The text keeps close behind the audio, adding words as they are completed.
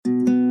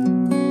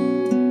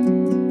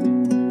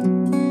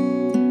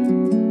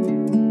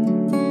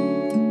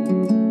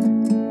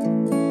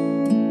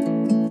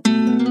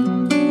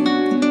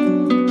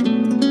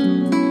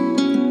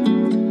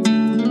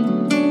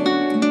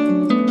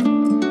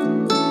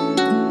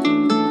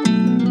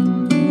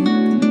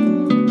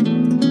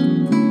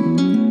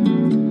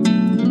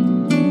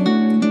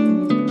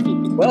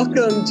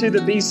Welcome to the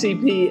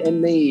BCP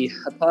and Me,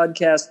 a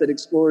podcast that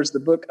explores the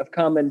Book of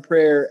Common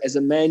Prayer as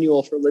a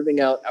manual for living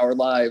out our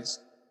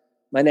lives.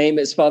 My name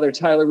is Father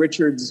Tyler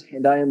Richards,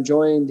 and I am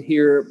joined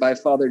here by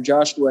Father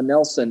Joshua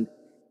Nelson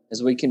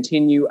as we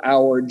continue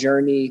our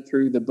journey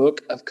through the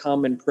Book of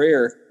Common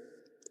Prayer.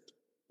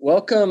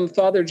 Welcome,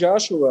 Father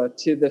Joshua,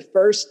 to the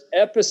first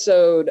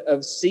episode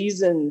of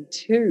Season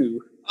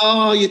 2.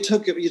 Oh, you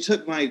took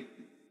my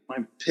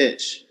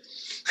pitch.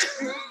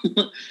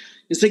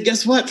 You said,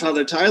 guess what,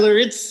 Father Tyler?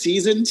 It's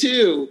Season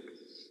 2.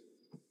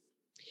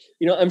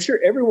 You know, I'm sure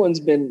everyone's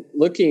been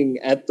looking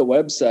at the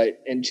website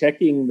and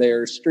checking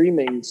their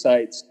streaming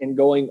sites and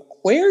going,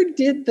 where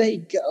did they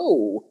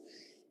go?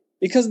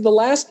 Because the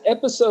last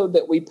episode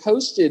that we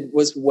posted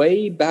was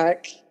way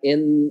back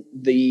in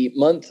the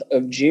month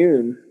of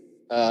June.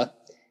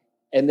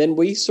 And then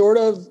we sort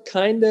of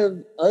kind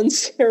of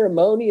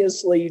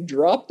unceremoniously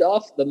dropped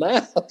off the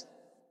map.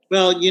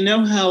 Well, you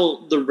know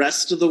how the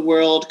rest of the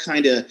world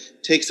kind of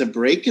takes a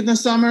break in the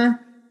summer?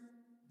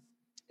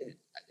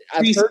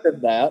 I've heard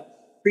of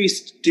that.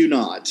 Priests do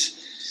not.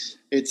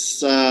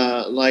 It's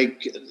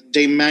like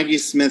Dame Maggie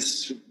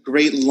Smith's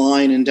great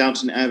line in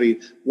Downton Abbey,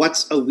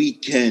 what's a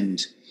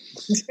weekend?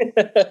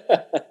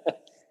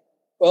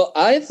 Well,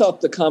 I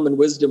thought the common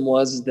wisdom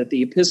was that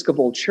the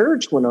Episcopal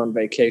Church went on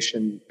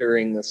vacation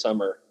during the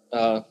summer.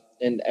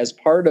 And as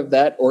part of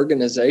that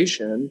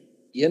organization,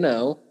 you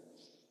know.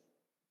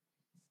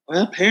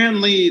 Well,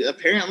 apparently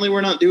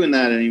we're not doing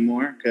that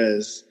anymore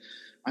because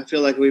I feel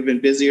like we've been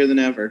busier than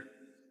ever.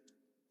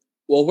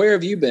 Well, where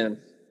have you been?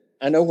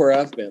 I know where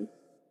I've been.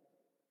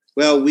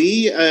 Well,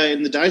 we,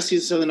 in the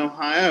Diocese of Southern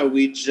Ohio,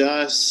 we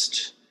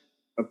just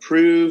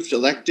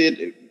elected,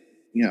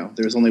 you know,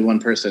 there was only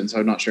one person, so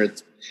I'm not sure.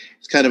 It's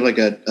kind of like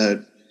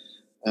a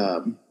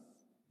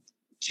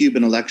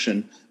Cuban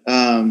election.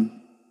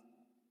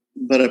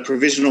 But a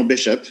provisional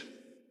bishop,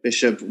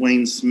 Bishop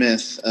Wayne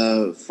Smith,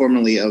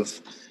 formerly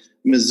of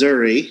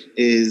Missouri,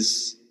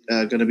 is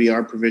going to be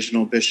our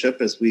provisional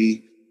bishop as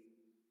we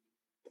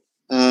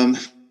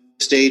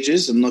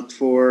stages and look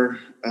for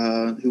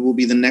who will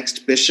be the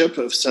next bishop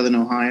of Southern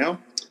Ohio.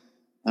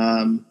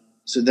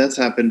 So that's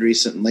happened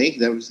recently.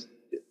 That was,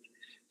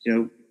 you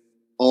know,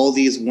 all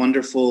these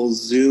wonderful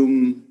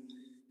Zoom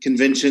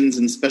conventions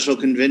and special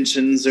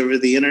conventions over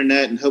the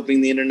internet and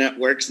hoping the internet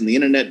works and the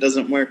internet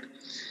doesn't work.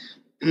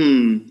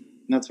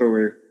 That's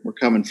where we're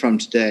coming from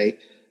today.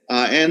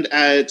 And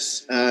at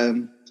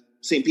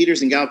St.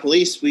 Peter's and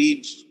Gallipolis,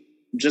 we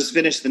just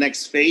finished the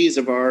next phase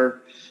of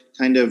our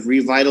kind of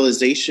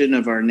revitalization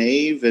of our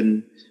nave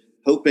and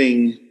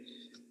hoping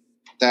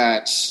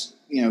that,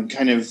 you know,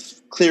 kind of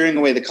clearing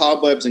away the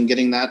cobwebs and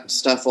getting that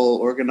stuff all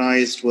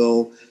organized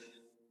will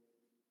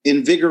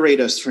invigorate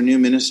us for new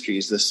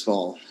ministries this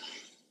fall.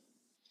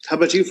 How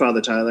about you,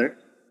 Father Tyler?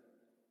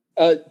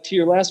 To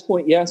your last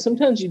point, yeah,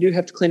 sometimes you do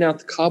have to clean out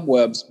the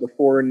cobwebs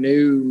before a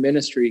new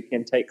ministry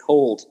can take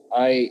hold.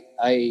 I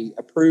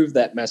approve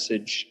that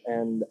message,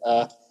 and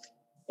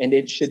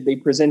it should be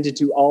presented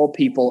to all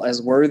people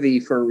as worthy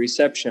for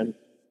reception.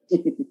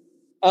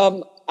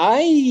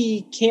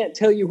 I can't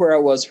tell you where I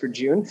was for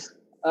June.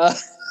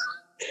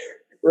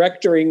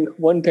 Rectoring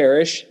one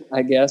parish,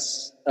 I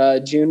guess.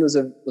 June was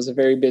a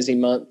very busy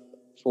month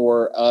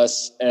for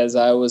us as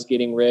I was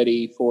getting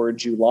ready for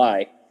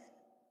July.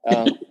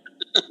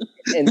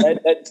 And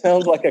that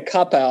sounds like a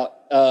cop-out,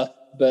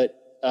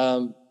 but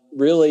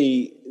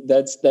really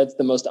that's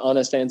the most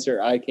honest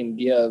answer I can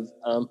give.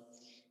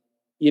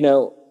 You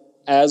know,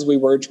 as we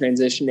were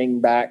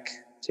transitioning back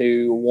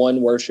to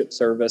one worship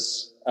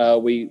service,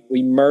 we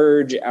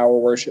merge our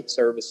worship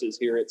services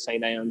here at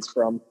St. Anne's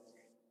from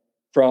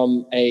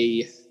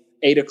a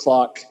 8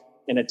 o'clock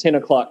and a 10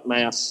 o'clock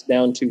Mass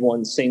down to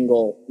one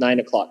single 9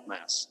 o'clock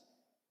Mass.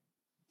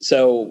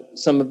 So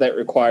some of that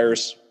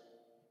requires,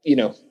 you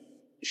know,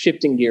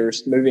 shifting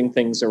gears, moving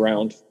things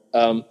around,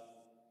 and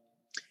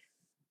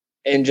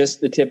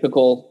just the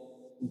typical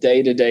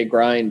day-to-day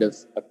grind of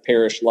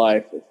parish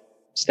life, of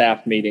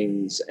staff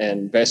meetings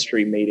and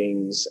vestry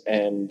meetings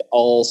and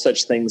all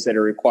such things that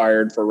are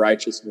required for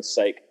righteousness'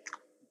 sake.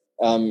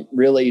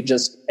 Really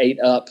just ate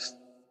up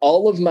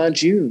all of my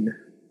June,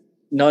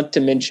 not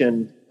to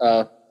mention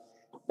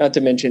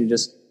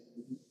just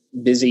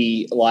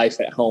busy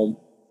life at home.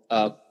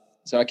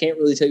 So I can't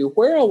really tell you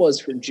where I was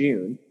for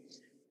June.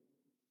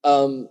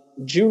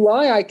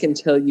 July, I can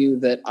tell you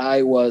that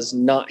I was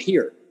not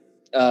here.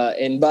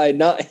 And by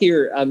not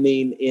here, I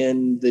mean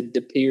in the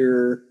De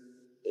Pere,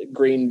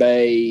 Green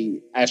Bay,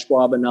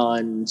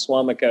 Ashwaubenon,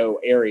 Swamico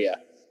area.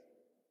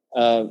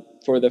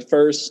 For the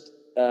first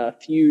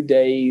few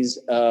days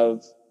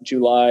of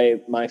July,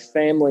 my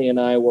family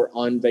and I were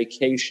on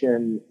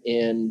vacation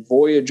in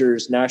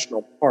Voyageurs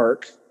National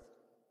Park,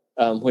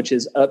 which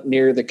is up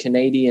near the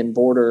Canadian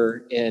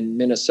border in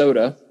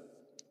Minnesota.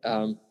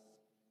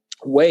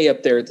 Way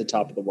up there at the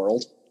top of the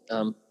world.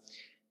 And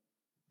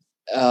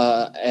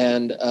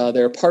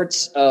there are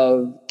parts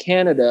of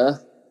Canada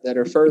that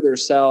are further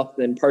south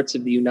than parts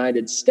of the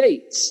United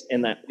States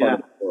in that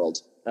part of the world.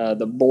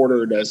 The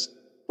border does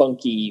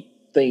funky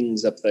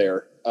things up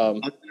there. I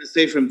was going to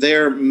say from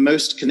there,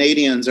 most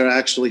Canadians are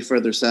actually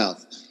further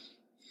south.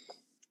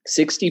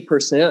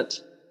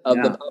 60% of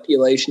the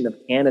population of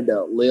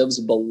Canada lives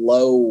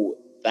below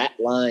that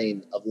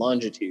line of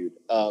longitude.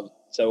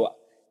 So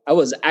I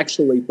was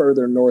actually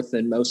further north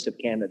than most of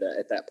Canada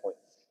at that point.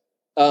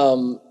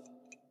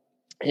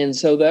 And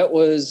so that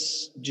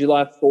was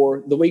July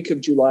 4th, the week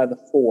of July the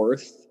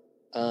 4th,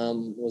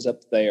 was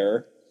up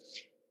there.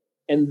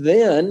 And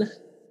then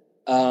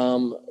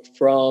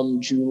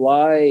from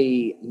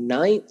July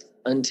 9th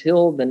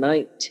until the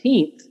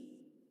 19th,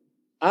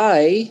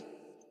 I,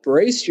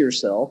 brace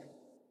yourself,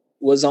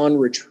 was on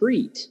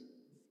retreat.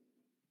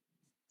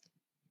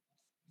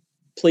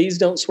 Please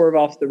don't swerve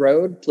off the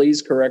road.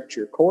 Please correct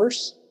your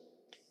course.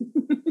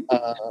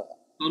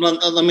 Hold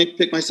on, let me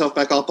pick myself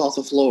back up off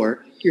the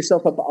floor. Pick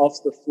yourself up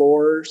off the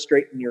floor,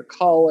 straighten your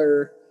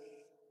collar.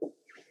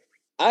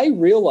 I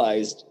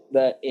realized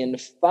that in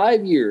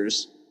 5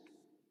 years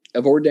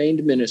of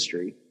ordained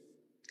ministry,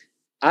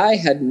 I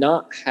had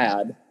not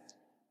had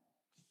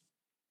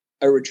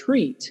a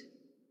retreat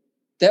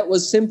that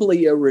was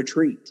simply a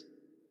retreat.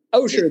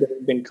 Oh, sure, there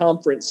have been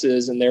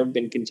conferences and there have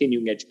been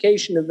continuing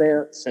education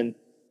events, and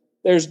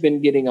there's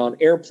been getting on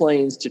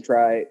airplanes to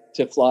try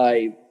to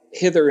fly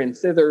hither and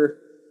thither,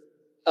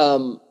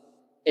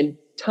 and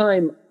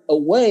time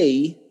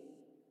away.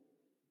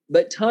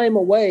 But time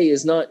away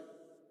is not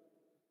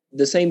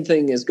the same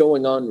thing as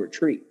going on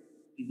retreat.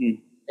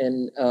 Mm-hmm.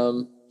 And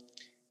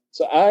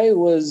so I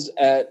was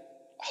at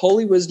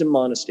Holy Wisdom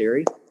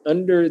Monastery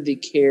under the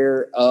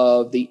care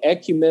of the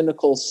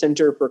Ecumenical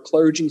Center for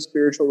Clergy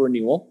Spiritual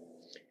Renewal.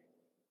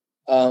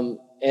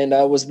 And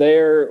I was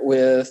there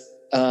with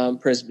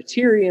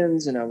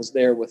Presbyterians, and I was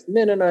there with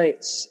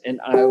Mennonites, and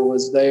I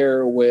was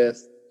there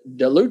with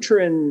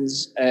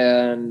Lutherans,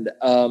 and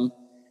a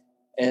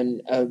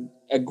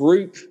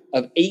group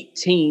of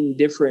 18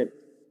 different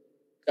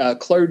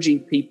clergy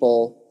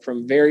people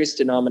from various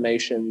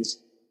denominations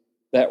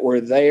that were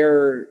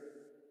there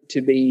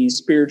to be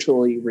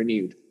spiritually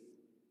renewed.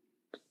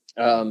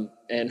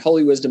 And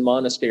Holy Wisdom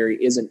Monastery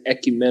is an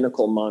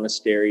ecumenical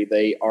monastery.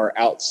 They are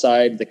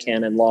outside the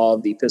canon law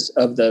of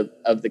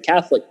the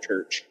Catholic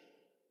Church,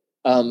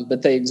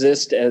 but they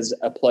exist as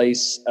a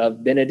place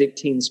of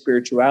Benedictine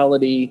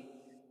spirituality.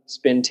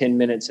 Spend 10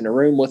 minutes in a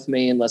room with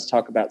me and let's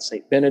talk about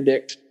Saint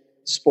Benedict.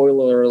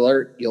 Spoiler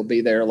alert: you'll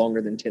be there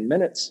longer than 10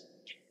 minutes.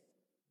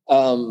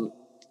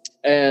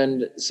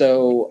 And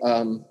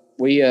so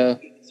we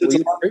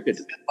recruited.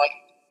 Like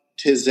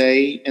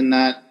Taizé in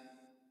that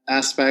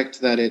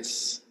aspect, that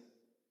it's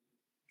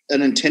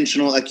an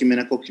intentional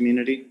ecumenical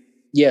community.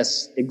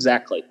 Yes,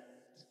 exactly.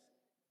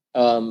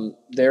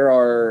 There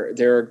are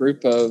a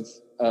group of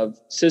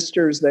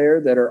sisters there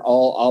that are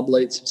all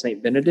oblates of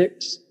Saint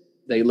Benedict.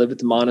 They live at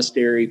the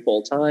monastery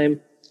full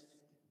time.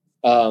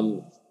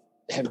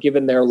 Have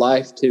given their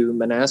life to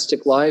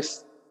monastic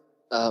life.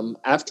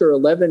 After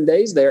 11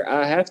 days there,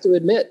 I have to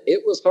admit,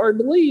 it was hard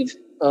to leave.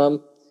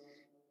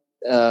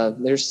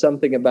 There's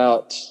something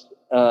about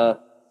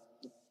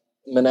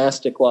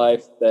monastic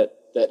life that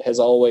has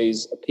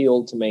always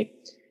appealed to me.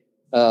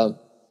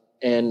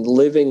 And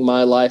living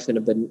my life in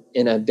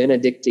a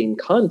Benedictine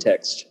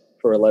context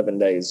for 11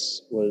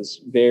 days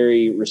was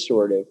very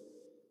restorative.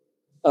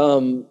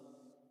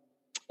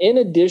 In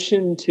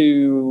addition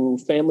to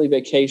family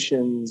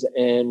vacations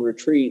and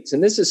retreats,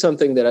 and this is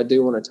something that I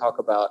do want to talk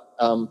about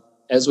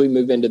as we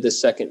move into this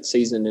second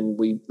season and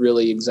we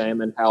really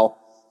examine how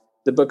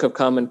the Book of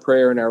Common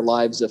Prayer and our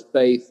lives of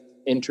faith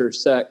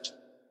intersect.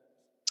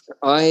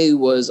 I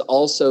was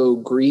also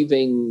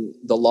grieving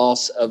the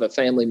loss of a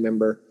family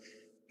member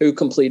who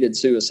completed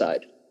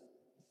suicide.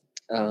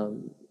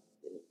 And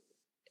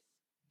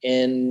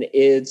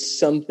it's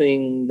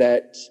something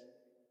that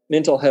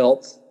mental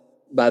health,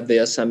 by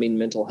this I mean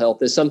mental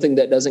health, is something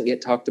that doesn't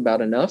get talked about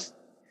enough.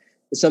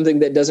 It's something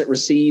that doesn't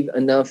receive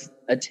enough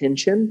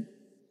attention.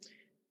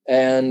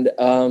 And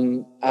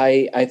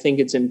I think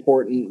it's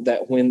important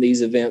that when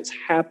these events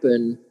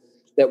happen,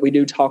 that we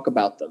do talk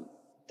about them,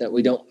 that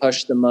we don't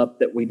hush them up,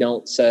 that we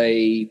don't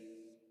say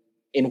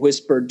in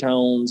whispered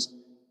tones,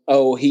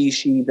 oh, he,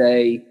 she,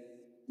 they,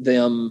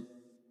 them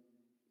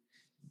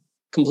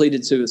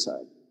completed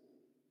suicide.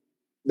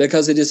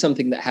 Because it is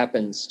something that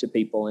happens to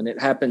people, and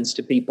it happens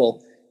to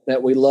people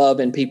that we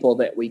love and people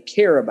that we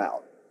care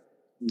about.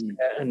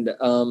 And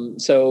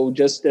so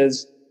just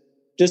as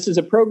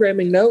a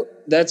programming note,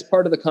 that's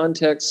part of the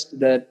context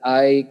that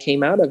I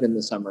came out of in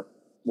the summer,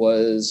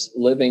 was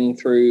living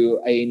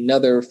through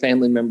another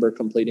family member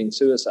completing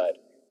suicide.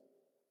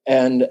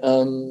 And,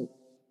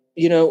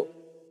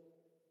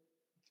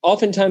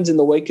 oftentimes in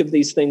the wake of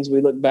these things,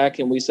 we look back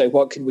and we say,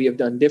 what could we have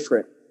done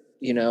different?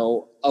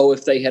 Oh,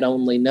 if they had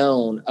only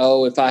known.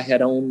 Oh, if I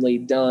had only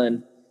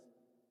done.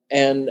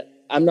 And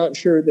I'm not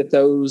sure that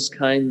those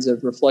kinds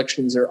of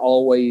reflections are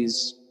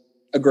always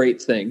a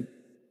great thing.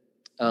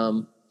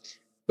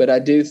 But I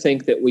do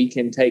think that we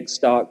can take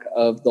stock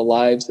of the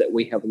lives that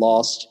we have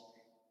lost,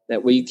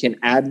 that we can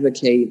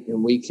advocate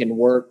and we can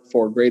work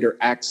for greater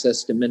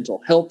access to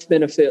mental health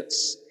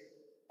benefits,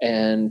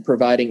 and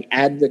providing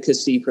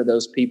advocacy for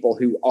those people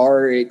who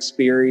are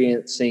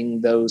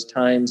experiencing those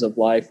times of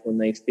life when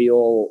they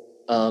feel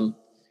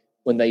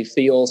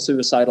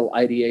suicidal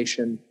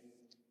ideation,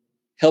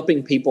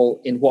 helping people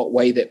in what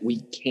way that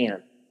we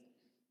can,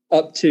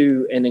 up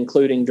to and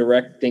including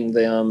directing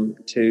them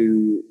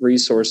to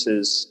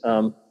resources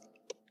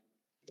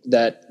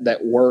that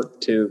work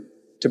to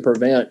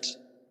prevent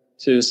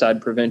suicide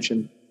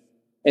prevention,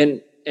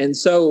 and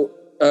so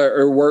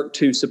or work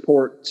to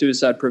support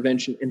suicide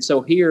prevention. And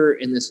so here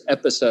in this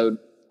episode,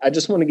 I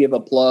just want to give a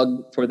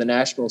plug for the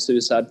National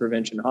Suicide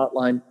Prevention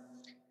Hotline,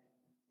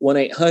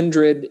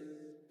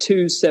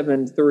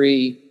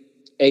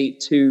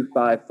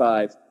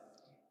 1-800-273-8255.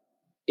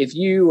 If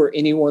you or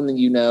anyone that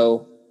you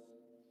know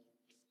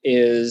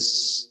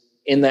is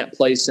in that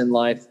place in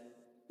life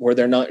where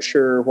they're not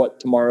sure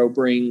what tomorrow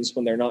brings,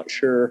 when they're not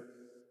sure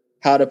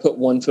how to put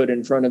one foot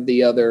in front of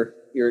the other,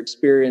 you're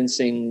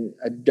experiencing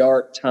a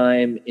dark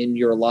time in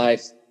your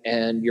life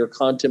and you're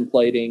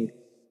contemplating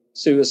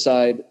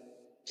suicide,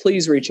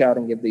 please reach out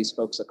and give these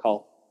folks a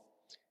call.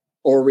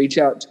 Or reach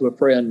out to a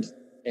friend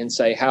and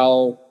say,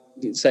 I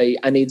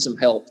need some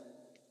help.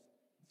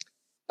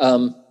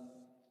 And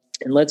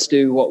let's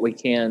do what we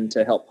can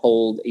to help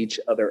hold each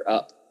other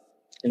up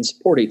and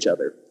support each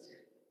other.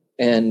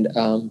 And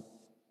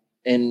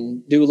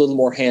do a little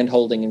more hand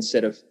holding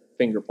instead of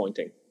finger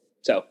pointing.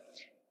 So,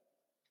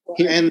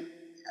 and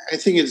I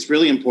think it's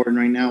really important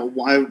right now.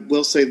 I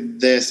will say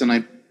this,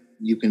 and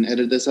you can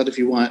edit this out if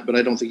you want, but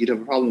I don't think you'd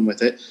have a problem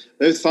with it.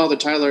 Both Father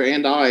Tyler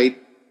and I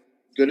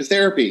go to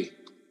therapy.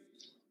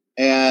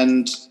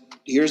 And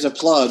here's a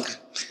plug.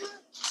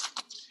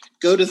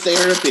 Go to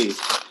therapy.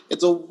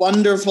 It's a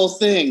wonderful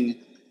thing.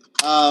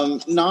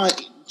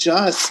 Not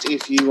just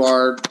if you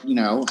are,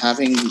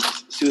 having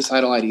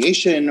suicidal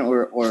ideation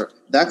or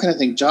that kind of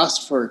thing,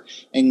 just for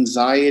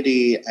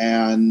anxiety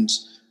and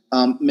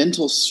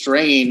mental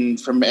strain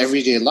from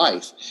everyday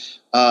life.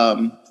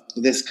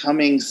 This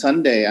coming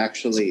Sunday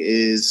actually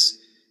is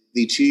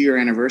the 2-year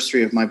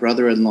anniversary of my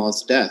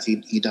brother-in-law's death.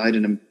 He died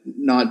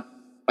not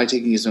by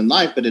taking his own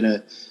life, but in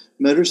a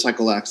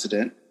motorcycle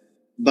accident.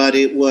 But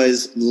it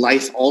was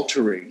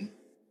life-altering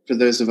for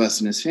those of us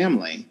in his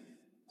family.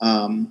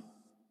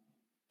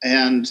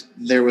 And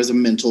there was a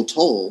mental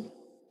toll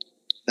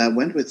that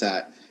went with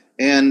that.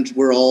 And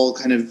we're all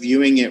kind of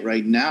viewing it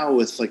right now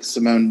with like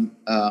Simone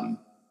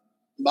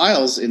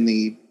Biles in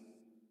the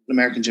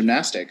American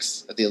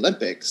gymnastics at the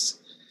Olympics,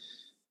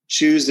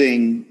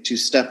 choosing to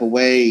step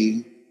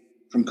away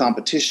from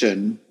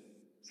competition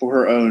for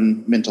her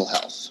own mental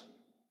health.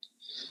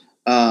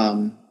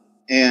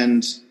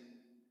 And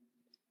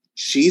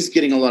she's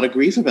getting a lot of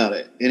grief about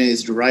it, and it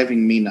is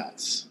driving me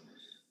nuts.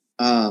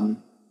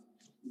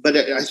 But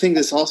I think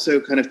this also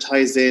kind of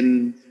ties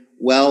in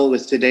well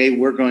with today.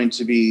 We're going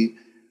to be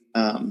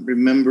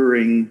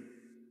remembering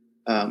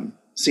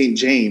St.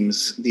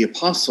 James, the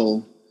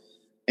Apostle,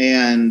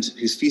 and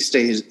whose feast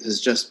day has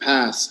just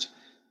passed.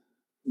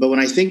 But when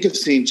I think of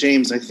St.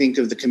 James, I think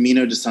of the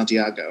Camino de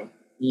Santiago,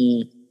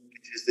 which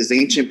is this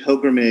ancient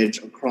pilgrimage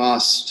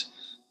across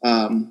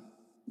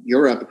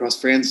Europe,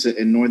 across France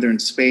and northern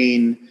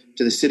Spain,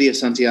 to the city of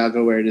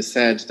Santiago, where it is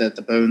said that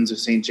the bones of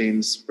St.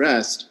 James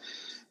rest.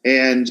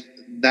 And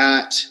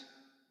that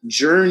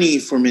journey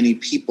for many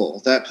people,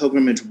 that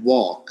pilgrimage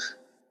walk,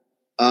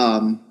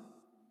 for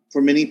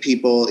many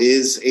people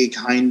is a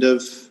kind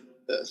of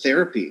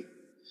therapy.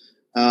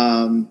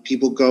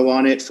 People go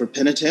on it for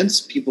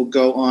penitence. People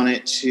go on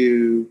it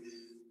to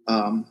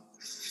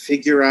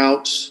figure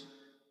out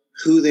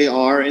who they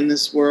are in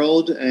this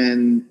world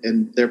and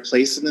their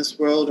place in this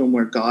world and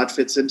where God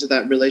fits into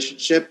that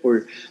relationship,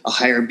 or a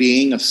higher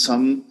being of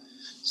some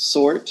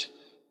sort.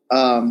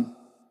 So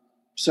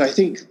I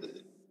think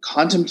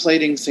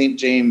contemplating St.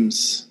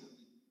 James,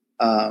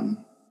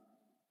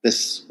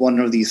 this one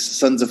of these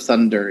sons of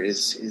thunder,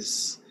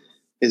 is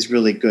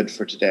really good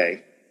for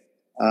today.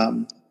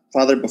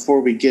 Father, before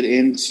we get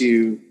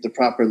into the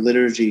proper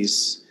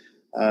liturgies,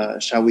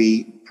 shall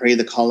we pray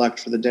the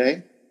collect for the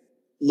day?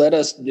 Let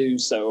us do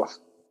so.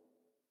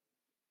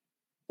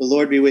 The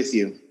Lord be with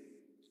you.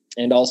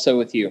 And also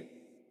with you.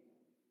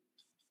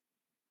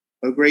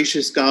 O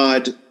gracious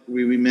God,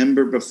 we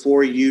remember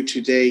before you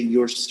today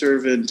your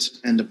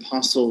servant and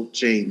apostle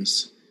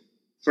James,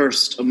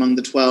 first among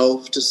the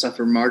 12 to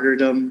suffer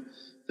martyrdom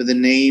for the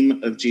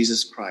name of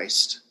Jesus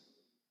Christ.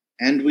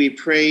 And we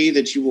pray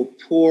that you will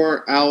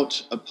pour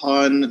out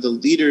upon the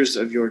leaders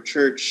of your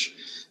church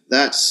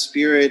that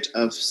spirit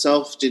of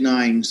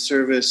self-denying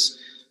service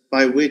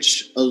by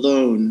which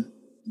alone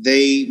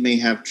they may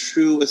have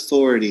true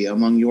authority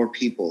among your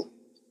people.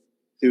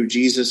 Through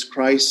Jesus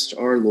Christ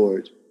our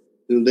Lord,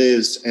 who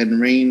lives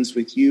and reigns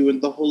with you in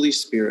the Holy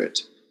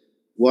Spirit,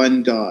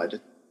 one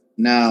God,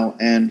 now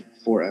and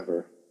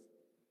forever.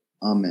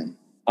 Amen.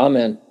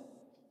 Amen.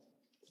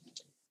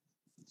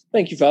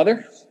 Thank you,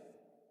 Father.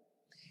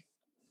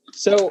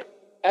 So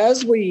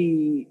as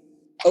we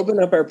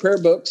open up our prayer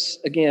books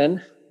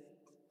again,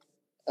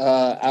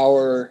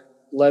 our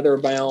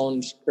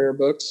leather-bound prayer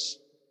books,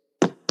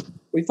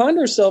 we find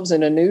ourselves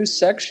in a new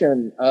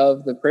section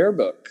of the prayer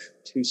book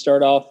to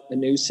start off a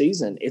new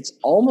season. It's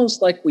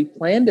almost like we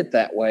planned it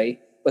that way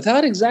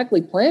without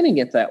exactly planning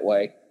it that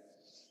way.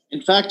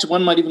 In fact,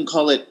 one might even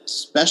call it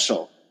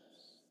special.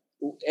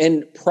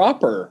 And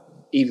proper,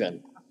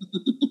 even.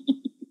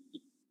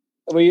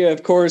 We,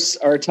 of course,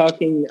 are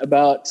talking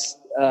about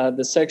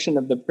the section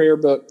of the prayer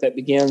book that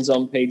begins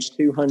on page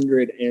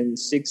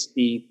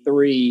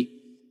 263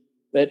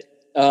 that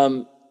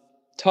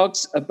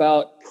talks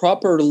about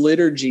proper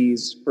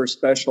liturgies for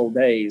special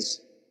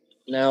days.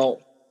 Now,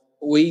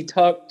 we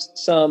talked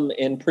some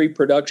in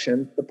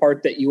pre-production, the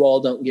part that you all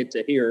don't get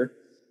to hear,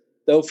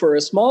 though for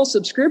a small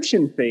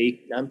subscription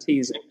fee, I'm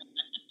teasing,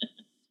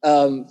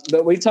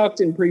 but we talked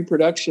in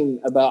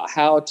pre-production about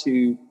how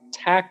to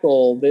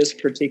tackle this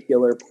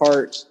particular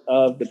part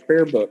of the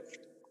prayer book.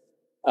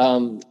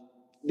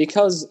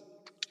 Because,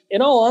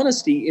 in all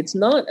honesty, it's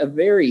not a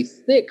very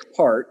thick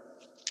part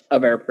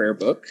of our prayer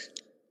book.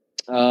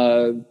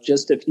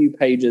 Just a few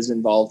pages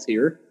involved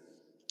here.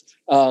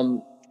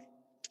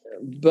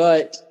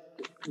 But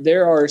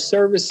there are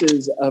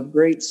services of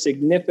great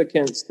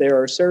significance.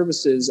 There are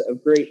services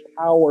of great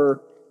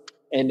power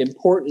and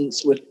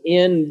importance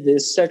within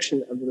this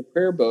section of the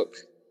prayer book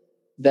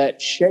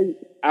that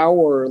shape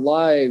our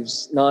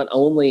lives not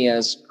only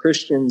as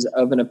Christians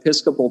of an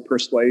Episcopal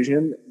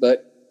persuasion,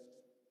 but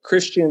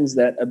Christians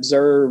that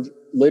observe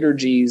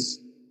liturgies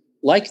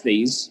like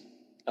these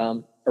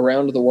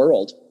around the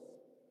world.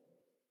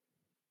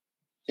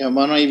 Yeah,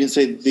 why don't I even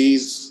say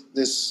this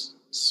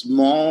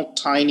small,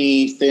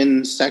 tiny,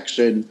 thin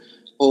section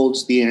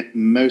holds the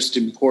most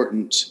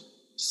important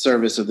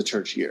service of the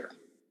church year.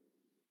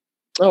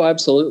 Oh,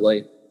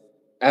 absolutely.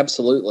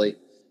 Absolutely.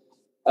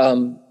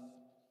 And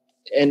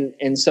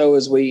so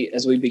as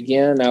we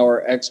begin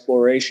our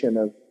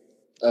exploration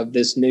of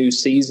this new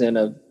season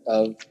of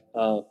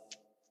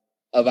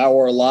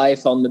our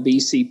life on the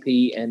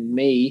BCP and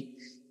me,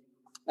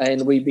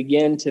 and we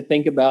begin to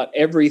think about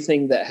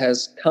everything that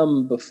has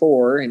come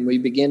before, and we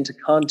begin to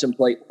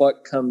contemplate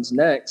what comes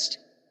next,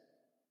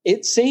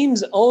 it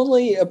seems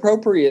only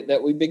appropriate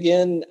that we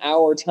begin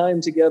our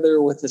time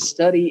together with a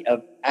study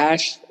of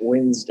Ash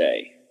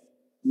Wednesday.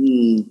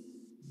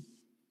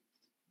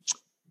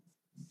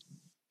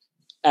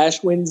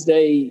 Ash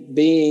Wednesday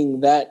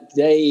being that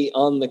day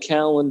on the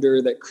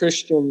calendar that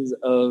Christians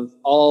of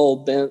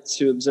all bents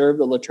who observe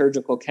the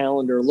liturgical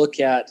calendar look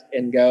at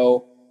and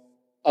go,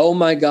 oh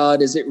my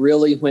God, is it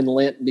really when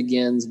Lent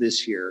begins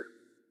this year?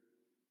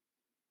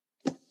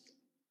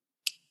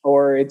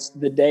 Or it's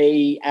the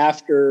day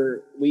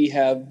after we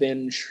have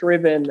been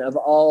shriven of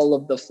all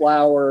of the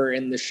flour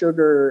and the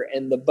sugar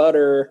and the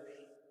butter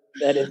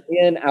that is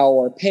in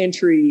our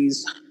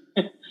pantries.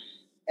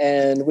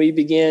 And we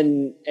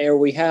begin, or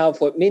we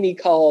have what many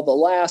call the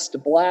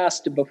last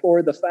blast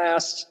before the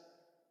fast.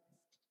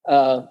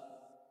 And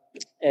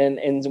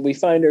we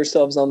find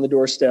ourselves on the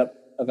doorstep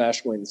of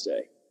Ash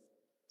Wednesday.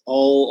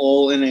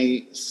 All in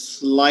a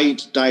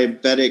slight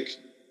diabetic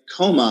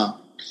coma,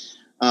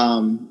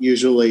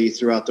 usually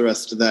throughout the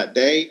rest of that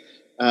day.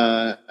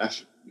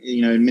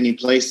 In many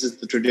places,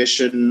 the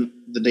tradition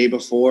the day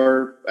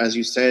before, as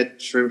you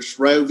said,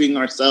 shriving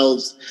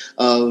ourselves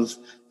of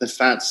the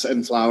fats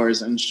and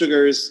flours and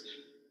sugars.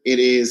 It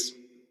is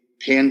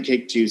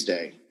Pancake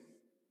Tuesday.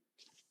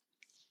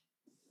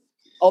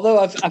 Although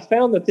I've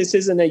found that this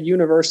isn't a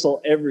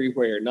universal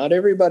everywhere. Not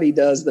everybody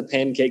does the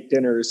pancake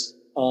dinners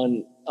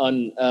on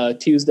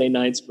Tuesday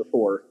nights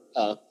before.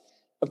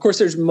 Of course,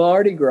 there's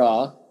Mardi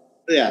Gras.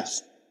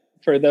 Yes.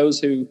 For those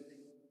who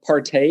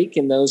partake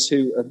and those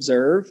who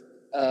observe.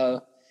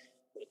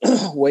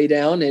 Way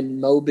down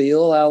in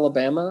Mobile,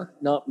 Alabama.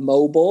 Not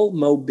Mobile,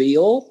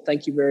 Mobile.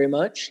 Thank you very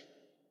much.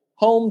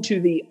 Home to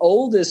the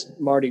oldest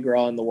Mardi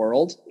Gras in the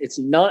world. It's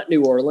not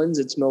New Orleans,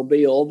 it's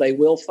Mobile. They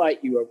will fight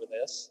you over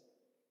this.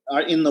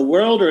 In the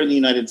world or in the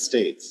United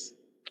States?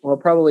 Well,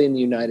 probably in the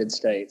United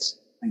States.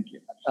 Thank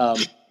you.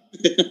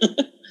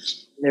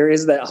 There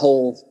is that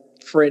whole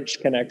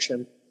French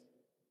connection.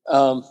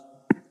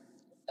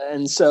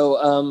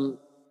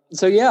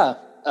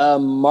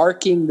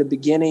 Marking the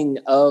beginning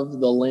of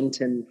the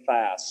Lenten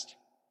fast.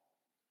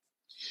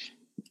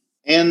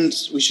 And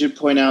we should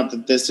point out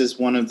that this is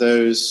one of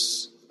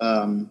those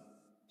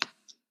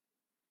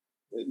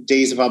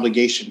days of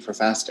obligation for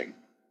fasting.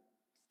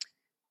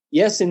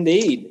 Yes,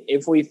 indeed.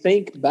 If we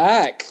think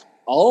back,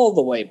 all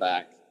the way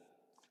back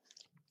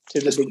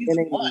to the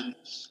beginning,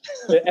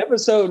 to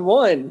episode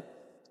 1,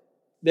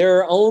 there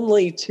are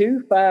only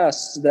 2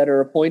 fasts that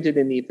are appointed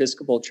in the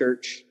Episcopal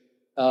Church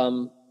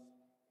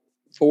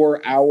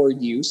for our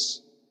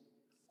use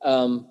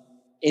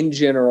in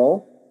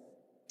general.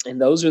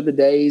 And those are the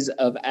days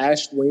of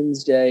Ash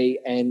Wednesday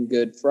and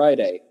Good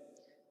Friday.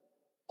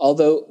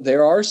 Although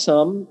there are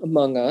some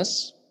among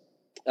us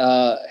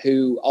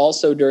who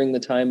also during the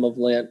time of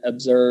Lent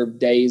observe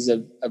days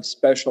of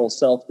special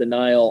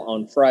self-denial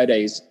on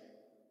Fridays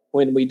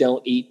when we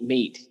don't eat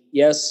meat.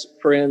 Yes,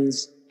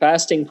 friends,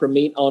 fasting from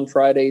meat on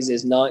Fridays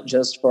is not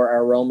just for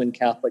our Roman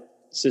Catholic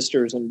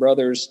sisters and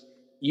brothers.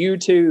 You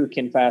too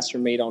can fast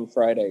from meat on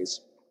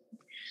Fridays.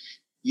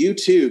 you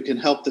too can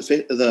help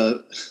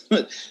the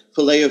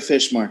filet of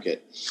fish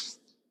market.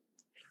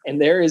 And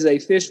there is a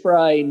fish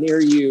fry near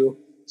you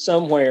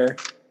somewhere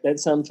that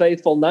some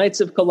faithful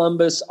Knights of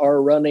Columbus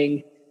are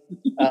running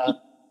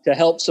to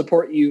help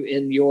support you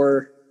in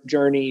your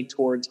journey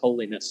towards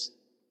holiness.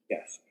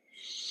 Yes.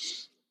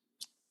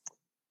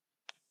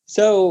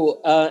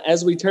 So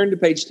as we turn to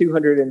page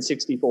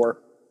 264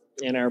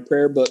 in our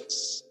prayer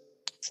books,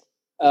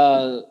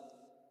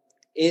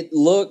 it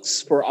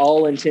looks, for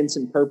all intents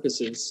and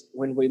purposes,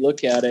 when we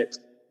look at it,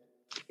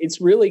 it's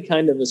really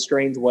kind of a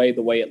strange way,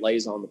 the way it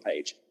lays on the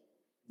page.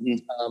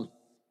 Mm-hmm.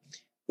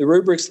 The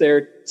rubrics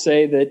there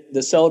say that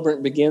the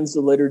celebrant begins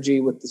the liturgy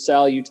with the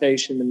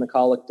salutation and the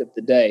collect of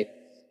the day.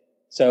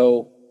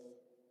 So,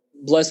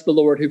 bless the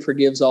Lord who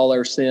forgives all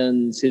our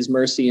sins. His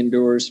mercy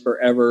endures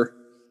forever.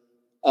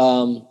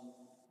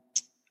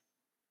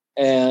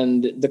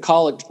 And the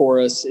collect for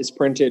us is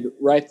printed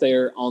right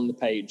there on the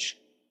page.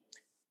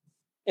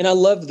 And I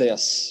love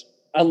this.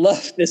 I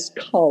love this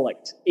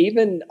collect,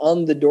 even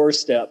on the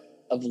doorstep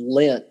of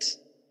Lent,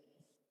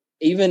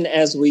 even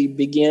as we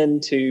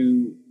begin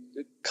to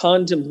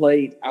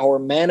contemplate our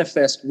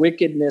manifest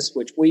wickedness,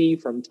 which we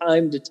from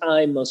time to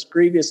time most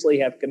grievously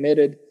have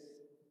committed.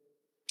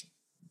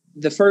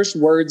 The first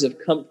words of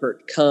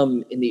comfort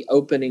come in the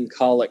opening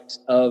collect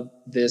of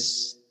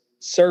this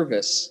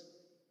service.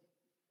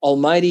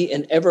 Almighty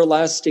and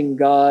everlasting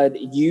God,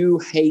 you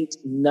hate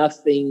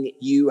nothing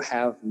you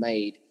have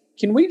made.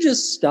 Can we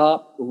just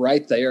stop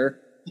right there?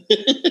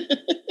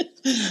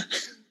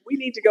 We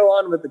need to go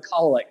on with the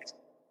collect.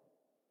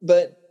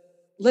 But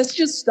let's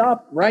just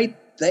stop right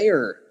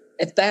there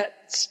at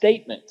that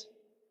statement.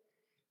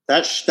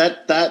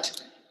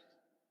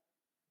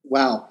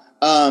 Wow.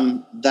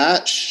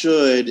 That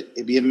should,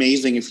 it'd be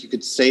amazing if you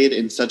could say it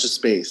in such a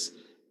space.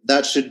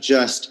 That should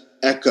just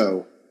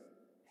echo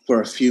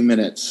for a few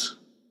minutes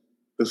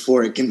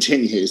before it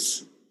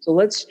continues. So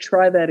let's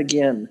try that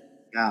again.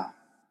 Yeah.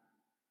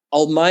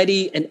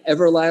 Almighty and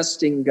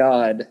everlasting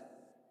God,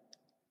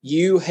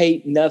 you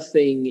hate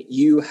nothing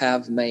you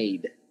have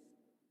made.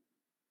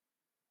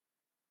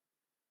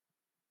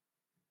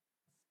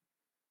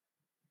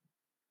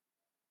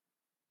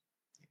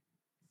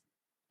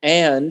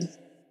 And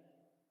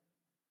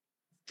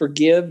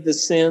forgive the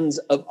sins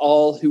of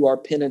all who are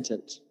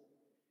penitent.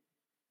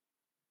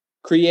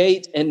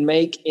 Create and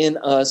make in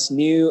us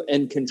new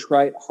and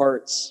contrite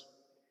hearts,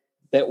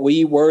 that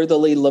we,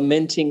 worthily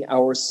lamenting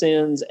our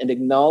sins and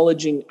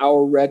acknowledging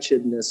our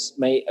wretchedness,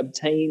 may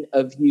obtain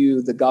of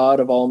you, the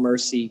God of all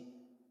mercy,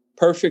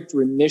 perfect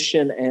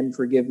remission and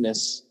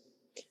forgiveness.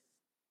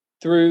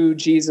 Through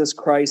Jesus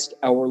Christ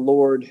our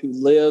Lord, who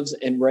lives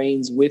and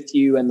reigns with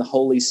you and the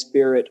Holy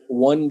Spirit,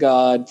 one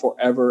God,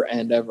 forever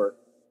and ever.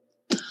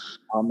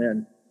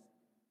 Amen.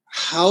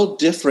 How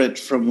different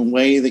from the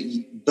way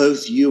that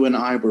both you and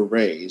I were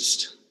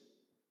raised.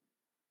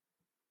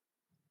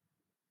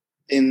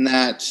 In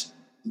that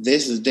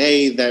this is a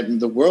day that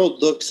the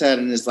world looks at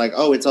and is like,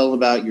 oh, it's all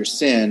about your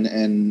sin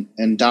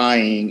and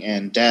dying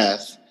and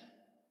death.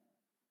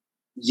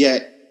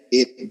 Yet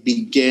it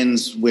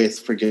begins with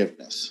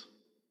forgiveness.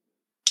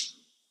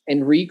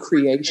 And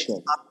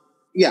recreation.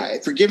 Yeah,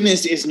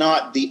 forgiveness is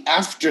not the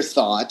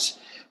afterthought.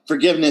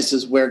 Forgiveness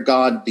is where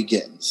God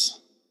begins.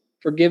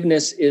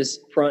 Forgiveness is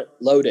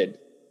front-loaded.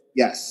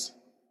 Yes.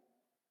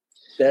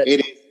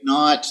 It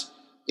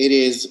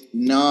is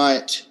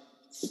not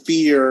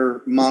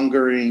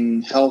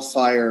fear-mongering,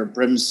 hellfire,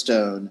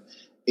 brimstone.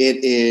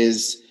 It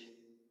is,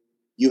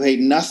 you hate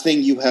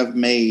nothing you have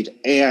made,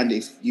 and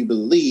if you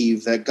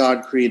believe that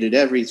God created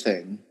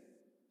everything,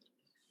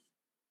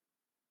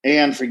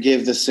 and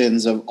forgive the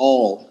sins of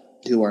all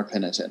who are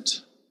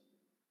penitent.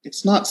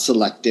 It's not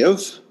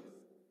selective.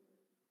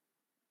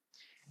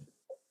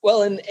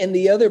 Well, and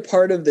the other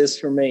part of this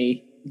for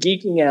me,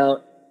 geeking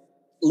out,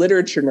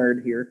 literature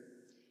nerd here,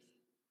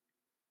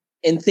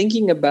 and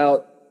thinking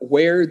about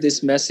where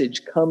this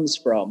message comes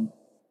from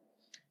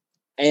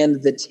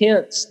and the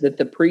tense that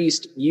the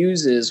priest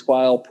uses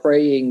while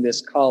praying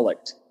this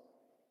collect.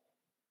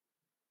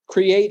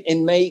 Create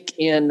and make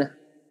in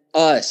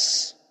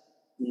us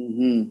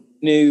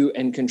new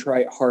and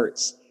contrite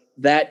hearts,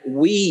 that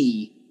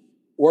we,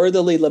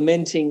 worthily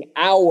lamenting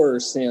our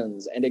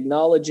sins and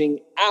acknowledging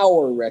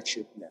our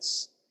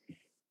wretchedness.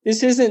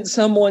 This isn't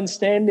someone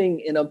standing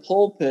in a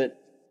pulpit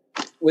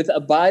with a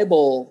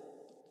Bible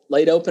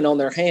laid open on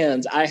their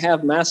hands. I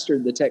have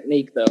mastered the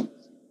technique, though.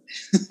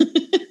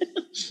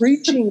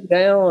 Preaching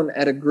down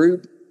at a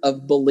group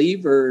of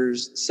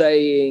believers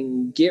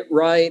saying, get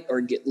right or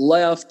get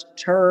left,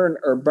 turn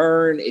or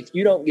burn. If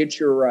you don't get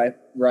your right,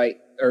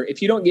 or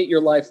if you don't get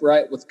your life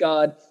right with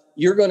God,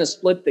 you're going to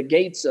split the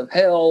gates of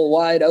hell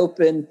wide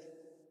open.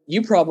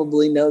 You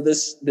probably know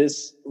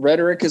this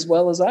rhetoric as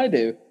well as I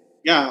do.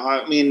 Yeah,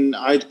 I mean,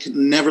 I could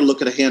never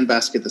look at a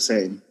handbasket the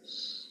same.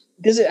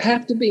 Does it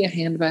have to be a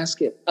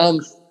handbasket?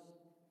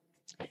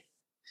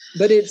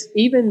 But it's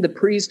even the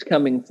priest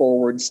coming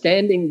forward,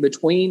 standing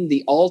between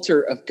the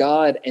altar of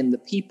God and the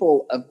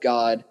people of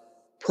God,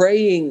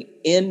 praying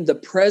in the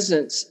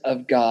presence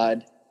of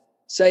God,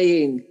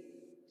 saying,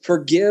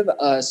 forgive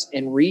us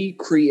and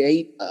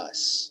recreate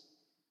us.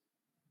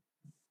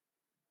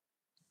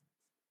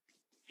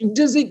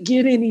 Does it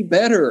get any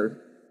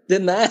better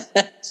than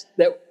that?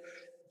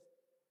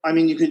 I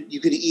mean, you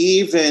could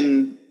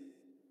even,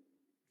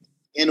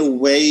 in a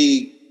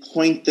way,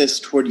 point this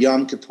toward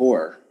Yom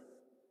Kippur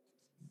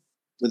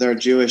with our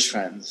Jewish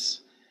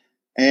friends,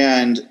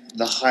 and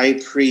the high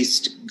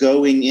priest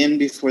going in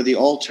before the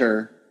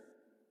altar,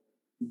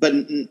 but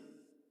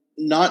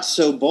not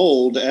so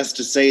bold as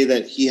to say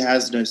that he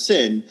has no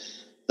sin.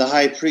 The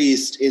high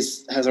priest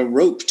has a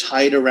rope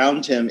tied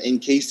around him in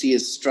case he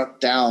is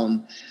struck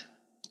down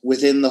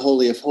within the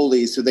Holy of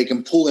Holies, so they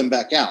can pull him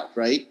back out,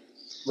 right?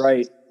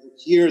 Right.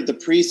 Here, the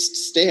priest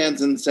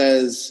stands and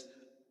says,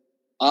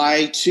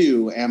 I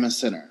too am a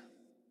sinner.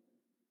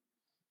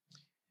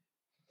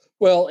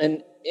 Well,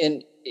 and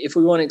if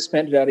we want to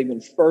expand it out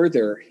even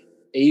further,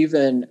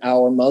 even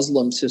our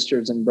Muslim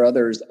sisters and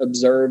brothers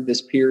observe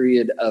this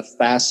period of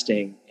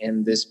fasting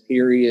and this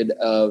period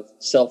of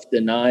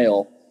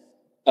self-denial,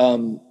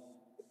 and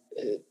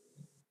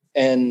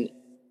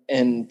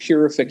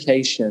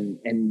purification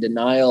and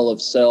denial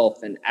of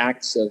self and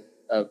acts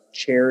of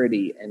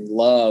charity and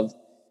love.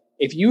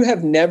 If you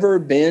have never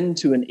been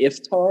to an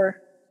iftar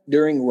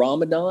during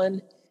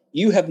Ramadan,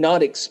 you have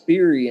not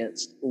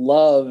experienced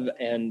love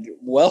and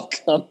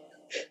welcome.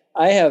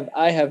 I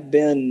have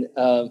been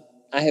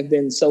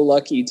so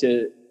lucky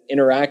to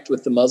interact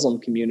with the Muslim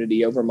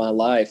community over my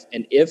life,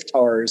 and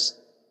iftars,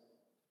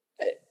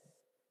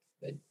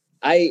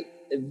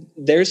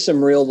 there's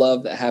some real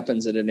love that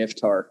happens at an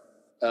iftar,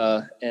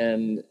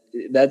 and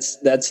that's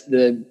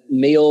the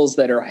meals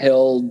that are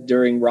held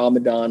during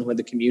Ramadan when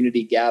the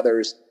community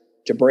gathers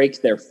to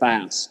break their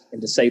fast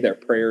and to say their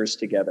prayers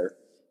together.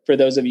 For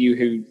those of you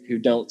who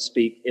don't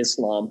speak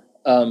Islam,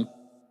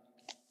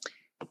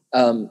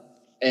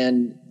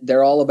 and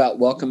they're all about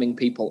welcoming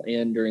people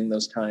in during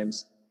those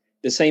times.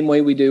 The same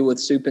way we do with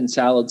soup and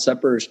salad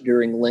suppers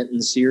during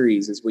Lenten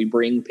series, as we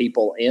bring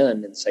people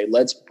in and say,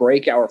 let's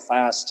break our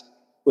fast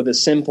with a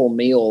simple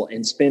meal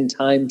and spend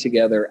time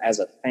together as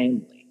a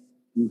family.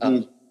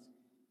 Mm-hmm.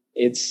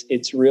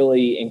 It's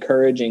really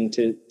encouraging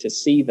to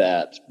see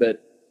that,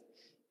 but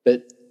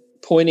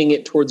pointing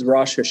it towards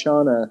Rosh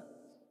Hashanah,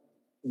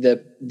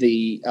 the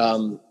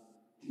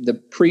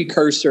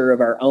precursor of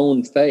our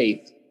own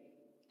faith,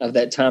 of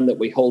that time that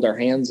we hold our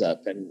hands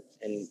up and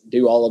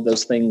do all of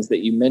those things that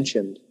you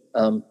mentioned.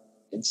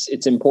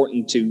 It's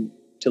important to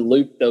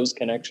loop those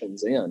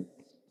connections in.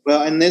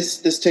 Well, and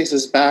this takes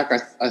us back,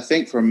 I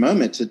think, for a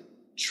moment to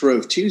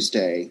Shrove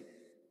Tuesday,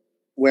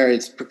 where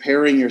it's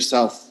preparing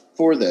yourself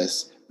for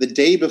this. The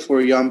day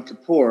before Yom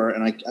Kippur,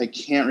 and I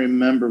can't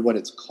remember what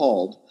it's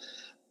called,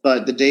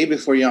 but the day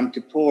before Yom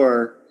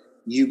Kippur,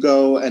 you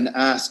go and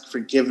ask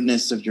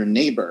forgiveness of your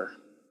neighbor.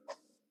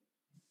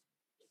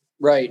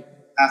 Right.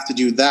 You have to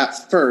do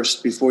that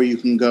first before you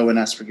can go and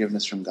ask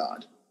forgiveness from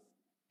God.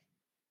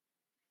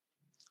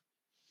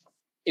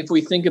 If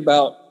we think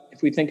about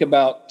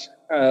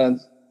or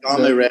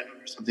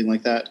something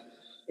like that.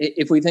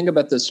 If we think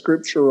about the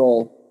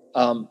scriptural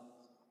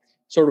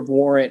sort of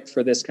warrant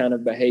for this kind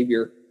of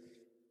behavior,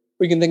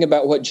 we can think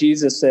about what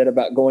Jesus said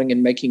about going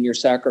and making your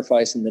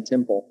sacrifice in the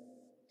temple.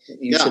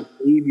 You should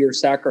leave your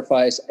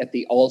sacrifice at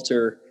the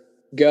altar,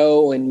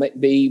 go and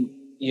be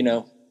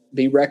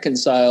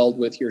reconciled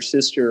with your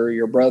sister or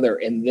your brother,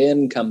 and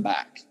then come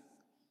back.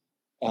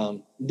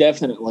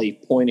 Definitely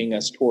pointing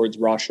us towards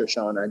Rosh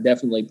Hashanah,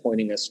 definitely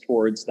pointing us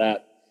towards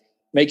that,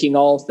 making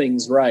all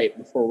things right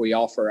before we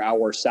offer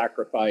our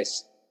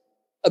sacrifice,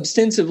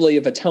 ostensibly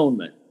of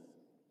atonement.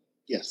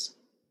 Yes.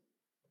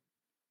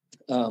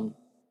 And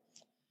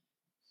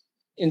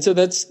so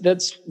that's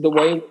the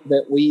way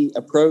that we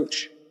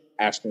approach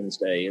Ash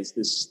Wednesday, is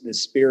this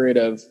spirit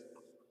of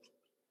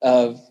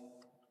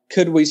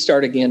could we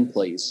start again,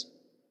 please?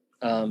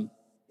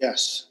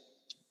 Yes.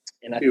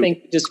 And I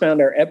think we just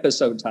found our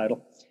episode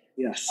title.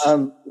 Yes.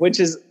 Which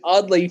is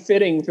oddly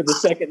fitting for the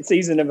second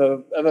season of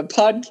a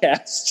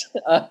podcast.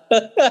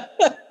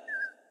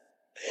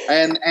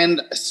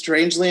 And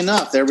strangely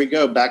enough, there we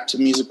go, back to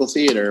musical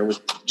theater with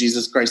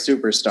Jesus Christ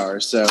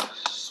Superstar. So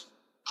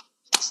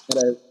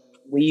gotta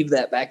weave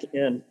that back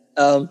in.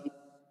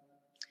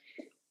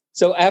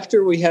 So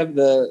after we have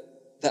the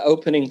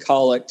opening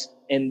collect,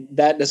 and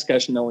that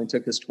discussion only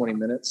took us 20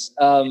 minutes.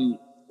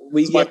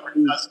 We're just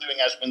doing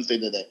Ash Wednesday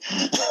today.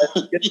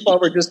 That's why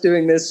we're just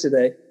doing this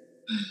today.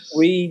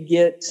 We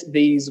get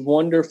these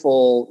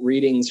wonderful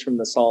readings from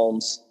the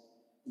Psalms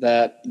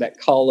that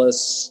call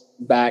us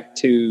back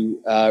to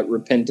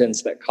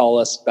repentance, that call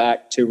us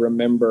back to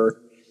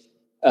remember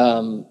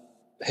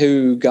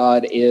who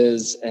God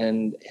is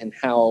and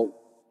how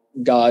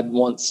God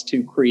wants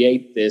to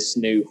create this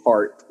new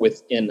heart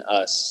within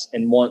us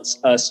and wants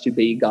us to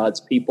be God's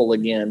people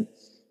again,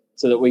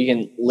 so that we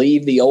can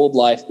leave the old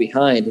life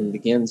behind and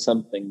begin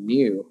something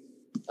new.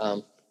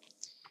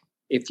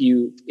 If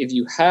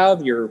you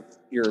have your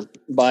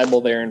Bible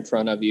there in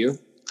front of you,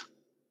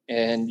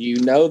 and you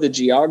know the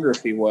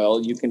geography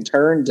well, you can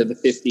turn to the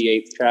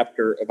 58th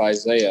chapter of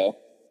Isaiah.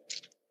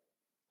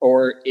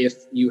 or if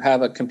you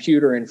have a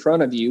computer in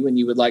front of you and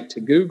you would like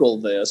to Google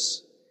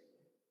this,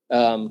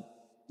 the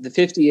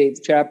 58th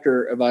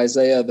chapter of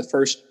Isaiah, the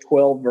first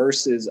 12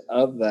 verses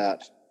of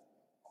that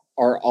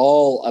are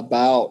all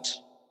about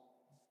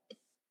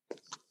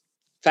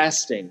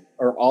fasting,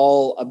 are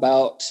all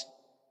about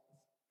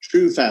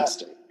true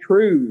fasting.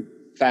 True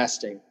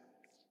fasting.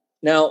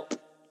 Now,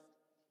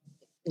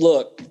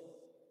 look,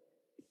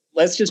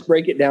 let's just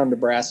break it down to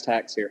brass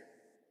tacks here.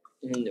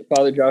 And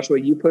Father Joshua,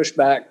 you push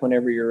back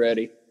whenever you're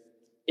ready.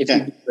 If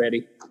you're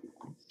ready.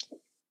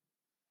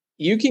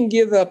 You can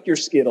give up your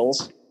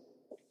Skittles.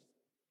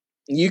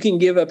 You can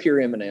give up your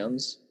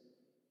M&Ms.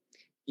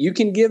 You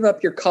can give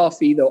up your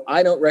coffee, though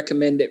I don't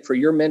recommend it for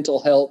your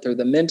mental health or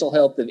the mental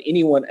health of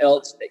anyone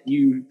else that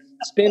you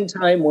spend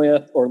time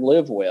with or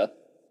live with.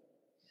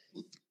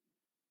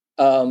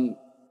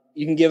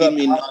 You can give up.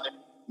 Not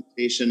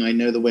a I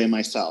know the way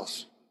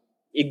myself.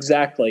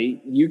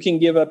 Exactly. You can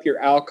give up your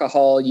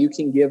alcohol. You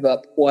can give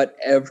up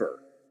whatever.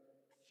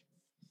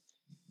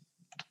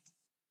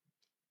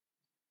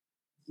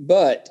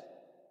 But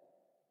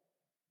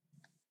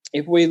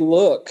if we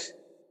look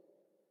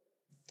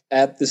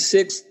at the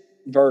 6th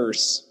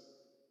verse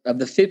of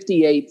the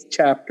 58th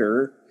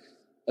chapter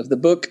of the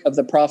book of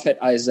the prophet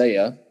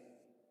Isaiah,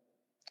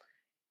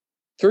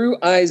 through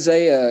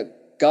Isaiah,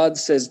 God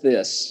says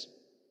this: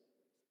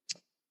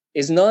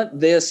 "Is not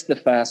this the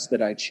fast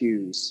that I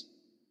choose?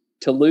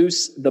 To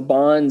loose the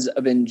bonds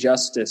of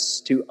injustice,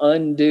 to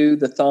undo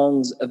the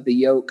thongs of the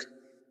yoke,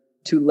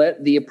 to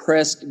let the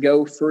oppressed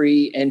go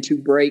free, and to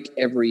break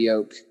every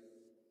yoke?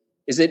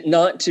 Is it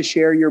not to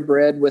share your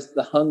bread with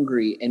the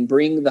hungry and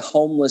bring the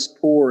homeless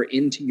poor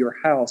into your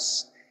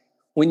house?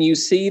 When you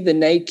see the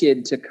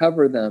naked, to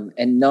cover them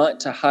and not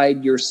to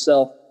hide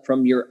yourself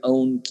from your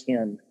own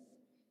kin?"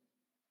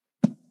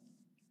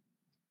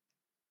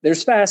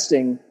 There's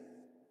fasting,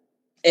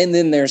 and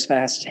then there's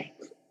fasting.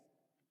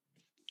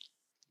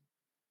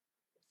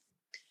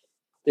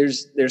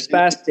 There's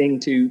fasting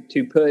to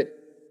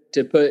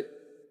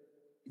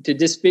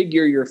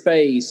disfigure your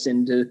face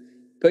and to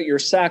put your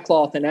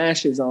sackcloth and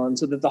ashes on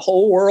so that the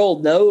whole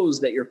world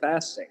knows that you're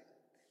fasting.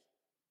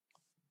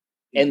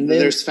 And then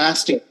there's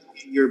fasting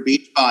your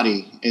beach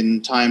body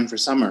in time for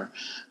summer.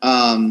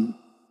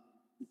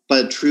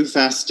 But true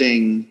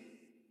fasting,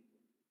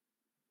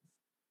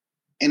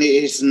 and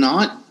it's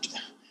not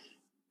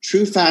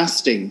true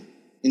fasting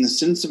in the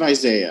sense of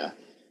Isaiah,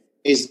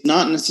 is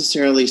not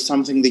necessarily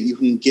something that you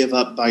can give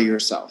up by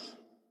yourself.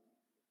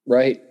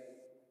 Right.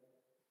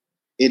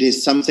 It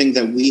is something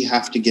that we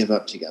have to give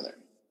up together.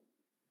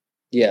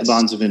 Yes. The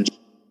bonds of injustice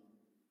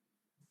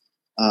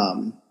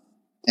and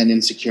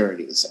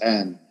insecurities.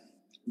 And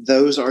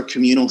those are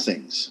communal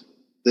things.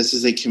 This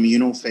is a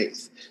communal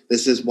faith.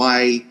 This is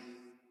why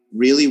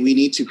really we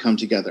need to come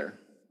together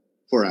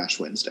for Ash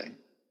Wednesday.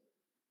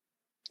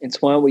 It's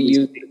why we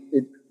use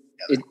it.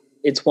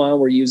 It's why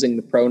we're using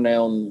the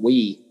pronoun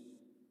we.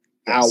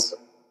 Yes. Our.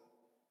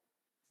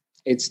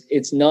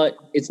 It's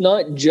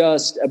not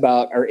just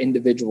about our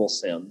individual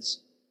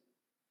sins,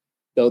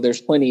 though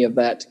there's plenty of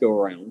that to go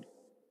around.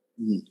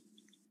 Mm-hmm.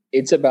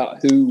 It's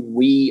about who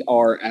we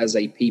are as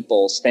a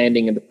people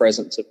standing in the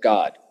presence of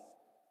God.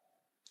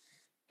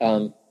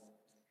 And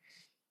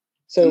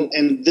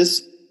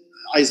this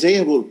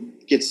Isaiah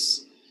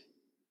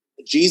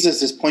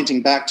Jesus is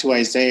pointing back to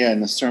Isaiah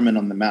in the Sermon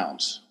on the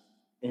Mount.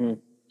 Mm-hmm.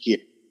 Here.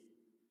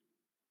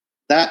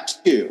 That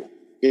too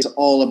is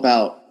all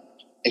about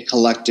a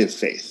collective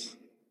faith.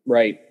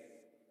 Right.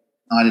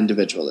 Not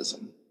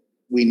individualism.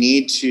 We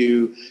need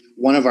to,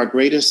 one of our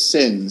greatest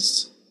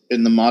sins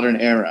in the modern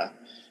era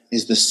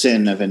is the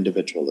sin of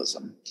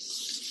individualism.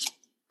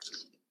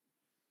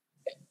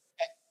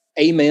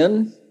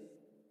 Amen.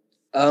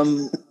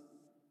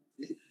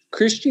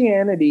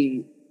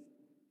 Christianity,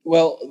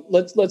 well,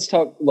 let's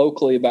talk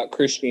locally about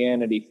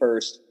Christianity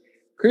first.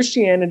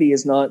 Christianity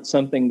is not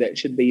something that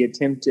should be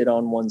attempted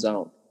on one's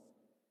own.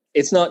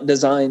 It's not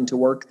designed to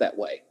work that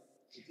way.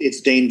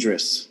 It's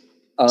dangerous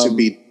to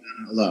be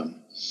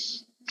alone.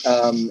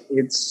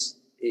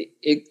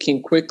 It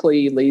can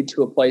quickly lead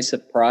to a place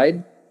of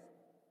pride,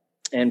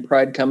 and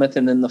pride cometh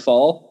and then the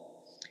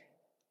fall.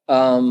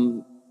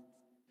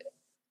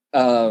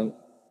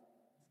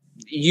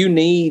 You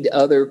need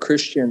other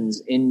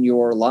Christians in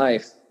your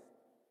life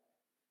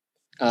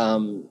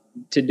to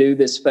do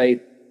this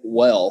faith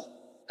well,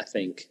 I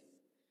think.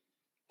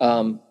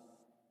 And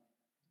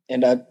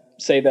I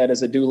say that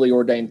as a duly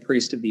ordained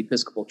priest of the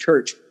Episcopal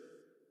Church.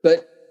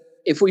 But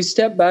if we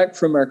step back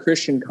from our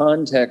Christian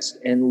context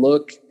and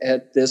look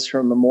at this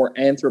from a more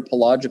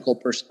anthropological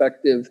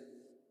perspective,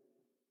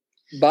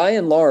 by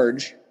and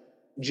large,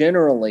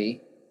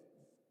 generally,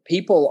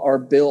 people are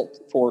built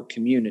for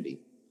community.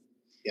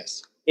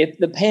 Yes. If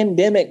the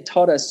pandemic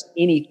taught us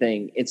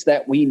anything, it's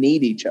that we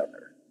need each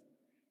other.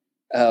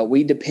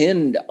 We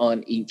depend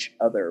on each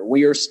other.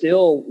 We are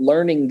still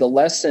learning the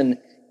lesson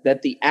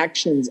that the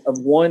actions of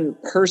one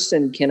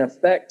person can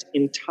affect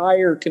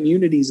entire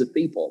communities of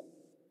people,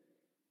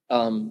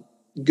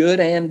 good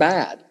and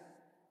bad.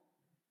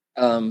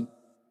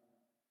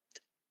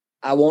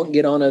 I won't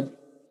get on a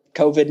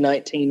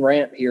COVID-19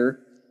 rant here,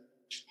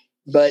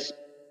 but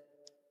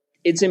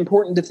it's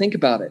important to think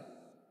about it,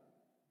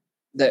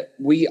 that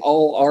we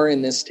all are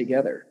in this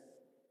together,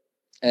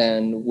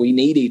 and we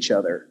need each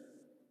other,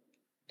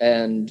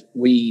 and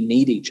we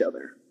need each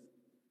other.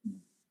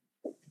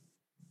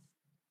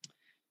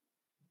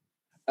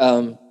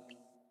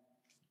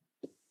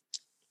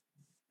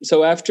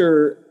 So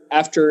after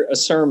a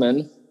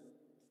sermon,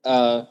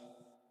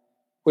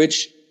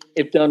 which,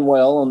 if done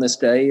well on this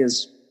day,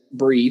 is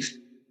brief,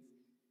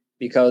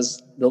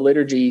 because the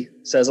liturgy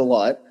says a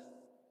lot,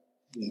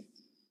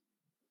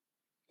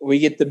 we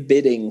get the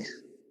bidding,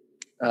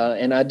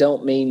 and I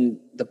don't mean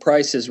the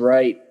Price is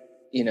Right,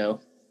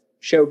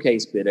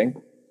 showcase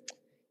bidding.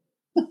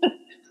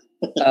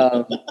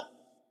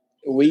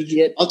 We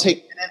get. I'll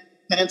take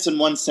penance and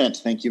 1 cent.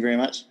 Thank you very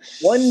much.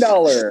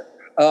 $1.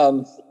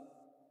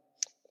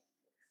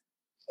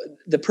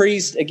 The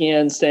priest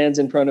again stands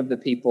in front of the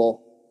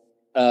people,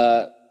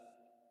 or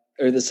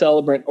the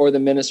celebrant or the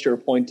minister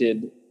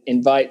appointed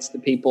invites the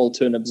people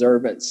to an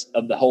observance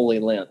of the Holy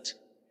Lent.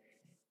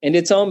 And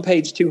it's on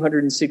page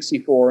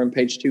 264 and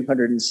page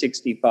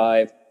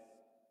 265.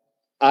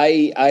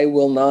 I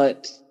will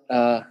not,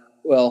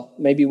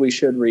 maybe we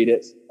should read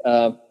it.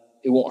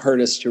 It won't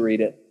hurt us to read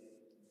it.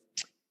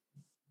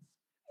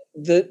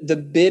 The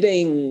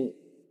bidding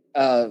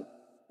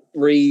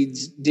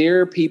reads,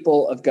 "Dear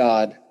people of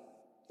God,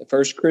 the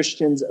first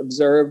Christians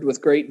observed with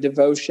great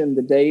devotion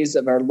the days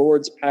of our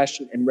Lord's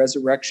passion and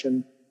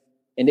resurrection,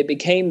 and it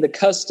became the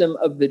custom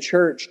of the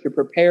church to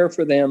prepare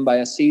for them by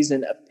a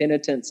season of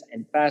penitence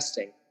and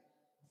fasting.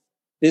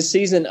 This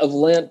season of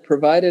Lent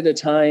provided a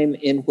time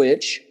in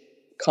which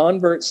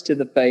converts to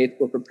the faith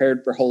were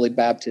prepared for holy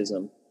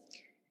baptism.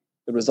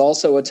 There was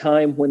also a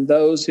time when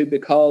those who,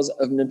 because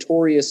of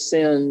notorious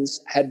sins,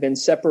 had been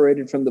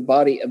separated from the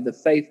body of the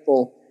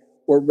faithful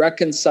were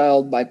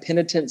reconciled by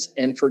penitence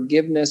and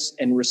forgiveness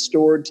and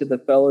restored to the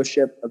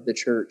fellowship of the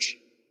church.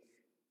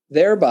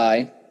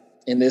 Thereby,"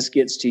 and this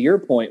gets to your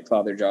point,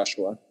 Father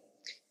Joshua,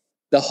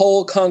 "the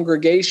whole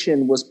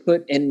congregation was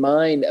put in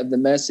mind of the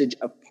message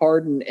of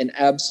pardon and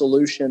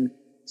absolution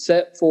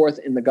set forth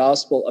in the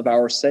gospel of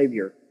our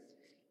Savior,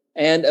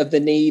 and of the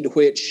need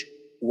which,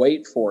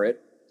 wait for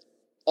it,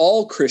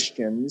 all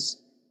Christians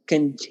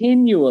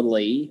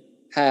continually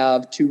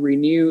have to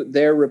renew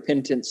their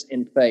repentance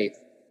in faith.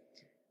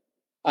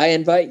 I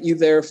invite you,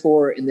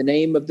 therefore, in the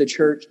name of the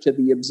church, to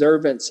the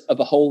observance of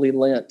a holy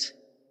Lent,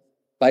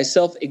 by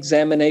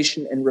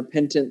self-examination and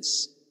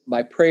repentance,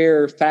 by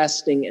prayer,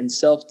 fasting, and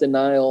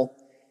self-denial,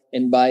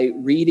 and by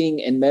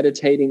reading and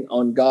meditating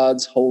on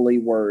God's holy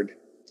word,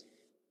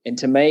 and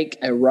to make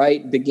a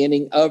right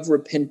beginning of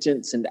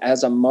repentance, and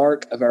as a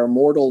mark of our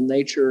mortal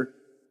nature,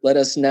 let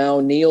us now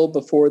kneel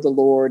before the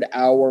Lord,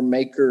 our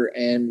Maker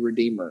and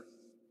Redeemer."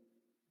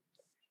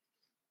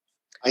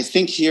 I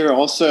think here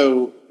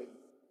also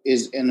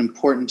is an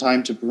important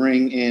time to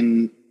bring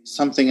in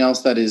something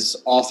else that is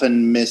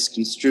often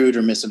misconstrued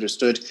or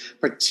misunderstood,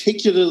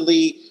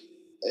 particularly,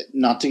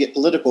 not to get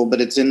political,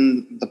 but it's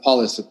in the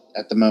polis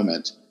at the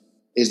moment,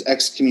 is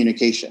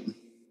excommunication.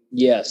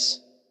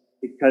 Yes.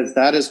 Because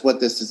that is what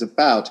this is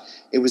about.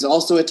 It was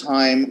also a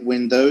time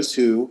when those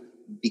who,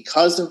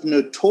 because of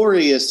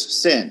notorious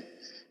sin,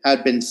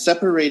 had been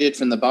separated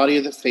from the body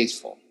of the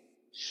faithful.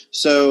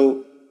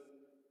 So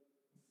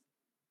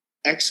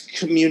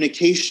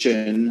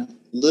excommunication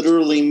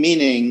literally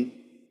meaning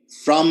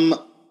from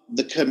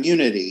the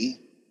community,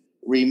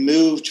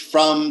 removed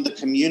from the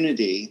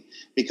community,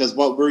 because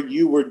what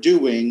you were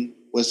doing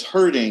was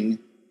hurting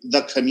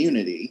the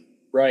community.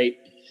 Right.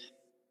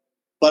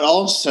 But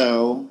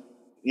also,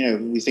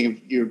 we think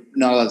of, you're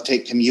not allowed to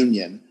take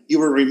communion. You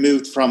were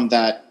removed from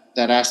that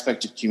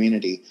aspect of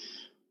community.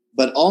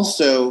 But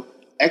also,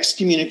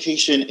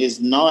 excommunication is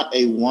not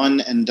a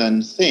one and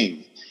done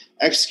thing.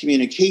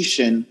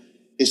 Excommunication,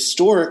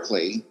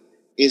 historically,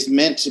 is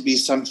meant to be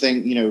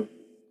something,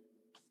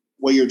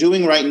 what you're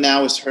doing right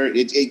now is hurt.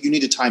 You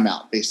need a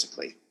timeout,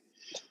 basically.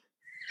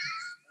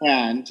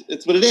 And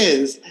it's what it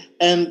is.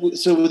 And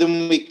so then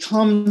when we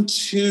come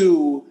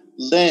to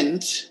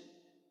Lent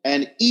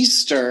and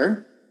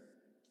Easter,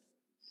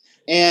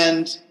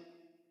 and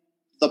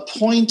the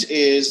point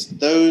is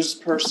those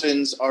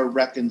persons are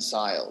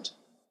reconciled.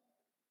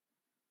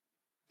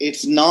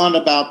 It's not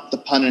about the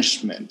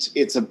punishment.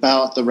 It's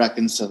about the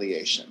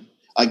reconciliation.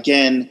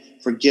 Again,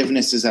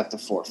 forgiveness is at the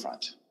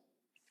forefront.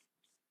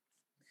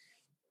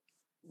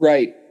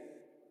 Right.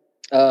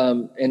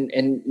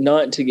 And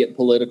not to get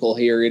political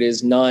here, it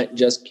is not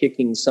just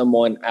kicking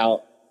someone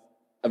out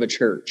of a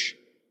church.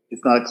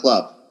 It's not a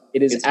club.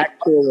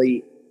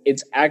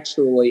 It's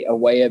actually a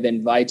way of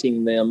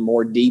inviting them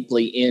more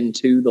deeply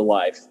into the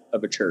life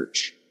of a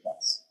church.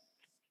 Yes.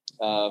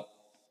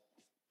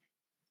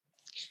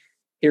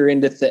 Here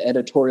endeth the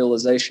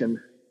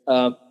editorialization.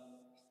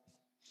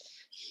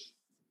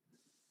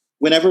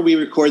 Whenever we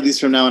record these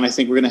from now on, I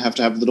think we're going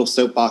to have little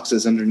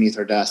soapboxes underneath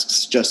our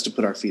desks just to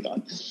put our feet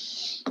on.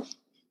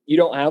 You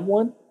don't have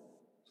one?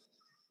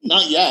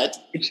 Not yet.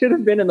 It should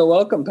have been in the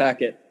welcome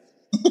packet.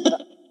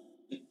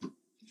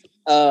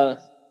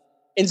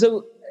 And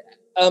so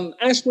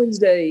Ash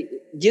Wednesday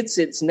gets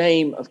its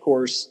name, of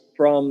course,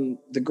 from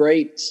the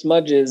great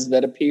smudges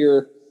that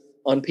appear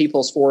on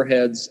people's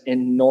foreheads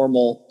in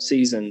normal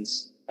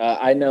seasons.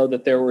 I know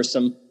that there were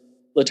some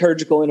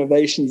liturgical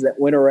innovations that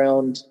went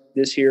around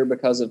this year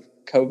because of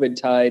COVID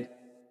tide.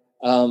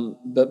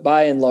 But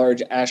by and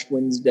large, Ash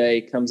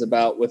Wednesday comes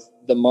about with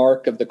the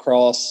mark of the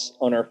cross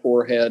on our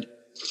forehead.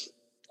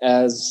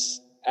 As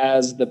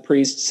the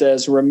priest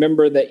says,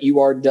 remember that you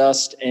are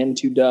dust, and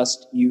to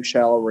dust you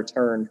shall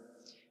return.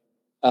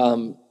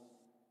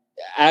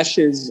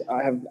 Ashes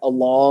have a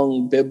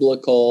long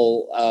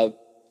biblical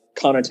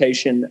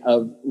connotation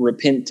of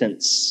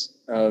repentance,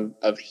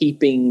 of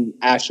heaping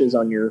ashes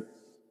on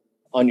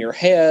your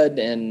head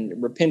and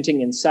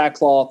repenting in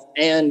sackcloth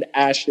and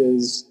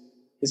ashes.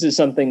 This is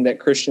something that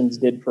Christians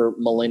did for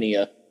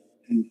millennia.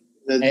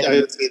 I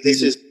would say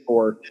this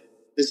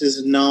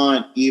is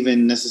not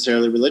even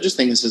necessarily a religious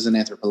thing. This is an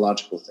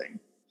anthropological thing.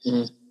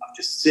 Mm-hmm.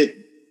 Just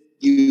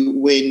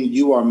when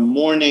you are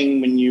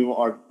mourning, when you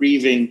are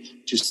grieving,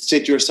 to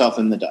sit yourself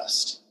in the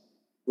dust.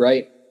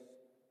 Right.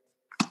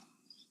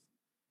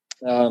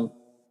 And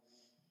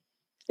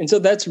so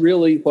that's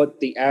really what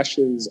the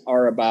ashes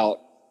are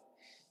about,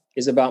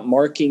 is about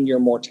marking your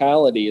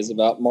mortality, is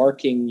about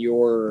marking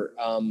your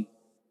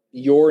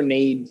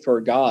need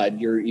for God,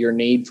 your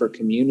need for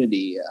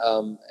community.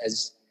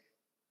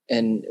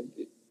 And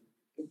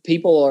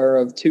people are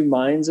of two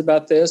minds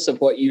about this,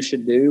 of what you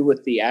should do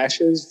with the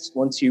ashes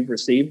once you've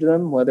received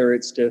them, whether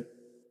it's to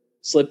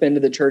slip into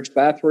the church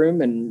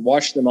bathroom and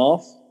wash them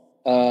off,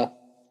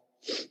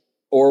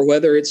 or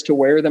whether it's to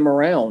wear them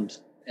around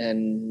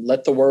and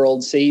let the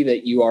world see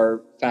that you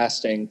are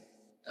fasting.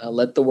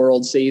 Let the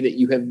world see that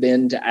you have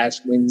been to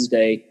Ash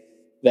Wednesday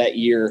that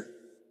year.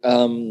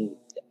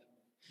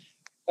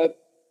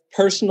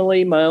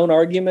 Personally, my own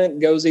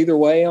argument goes either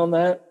way on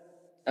that.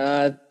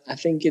 I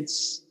think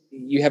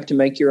you have to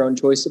make your own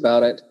choice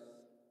about it.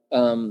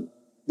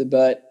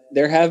 But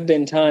there have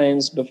been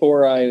times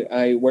before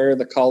I wear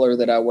the collar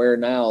that I wear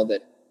now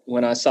that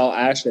when I saw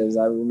ashes,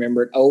 I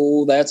remembered,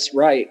 oh, that's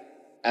right,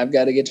 I've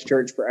got to get to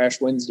church for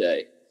Ash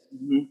Wednesday.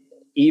 Mm-hmm.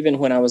 Even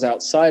when I was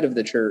outside of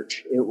the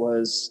church, it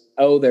was,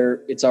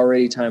 it's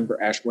already time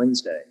for Ash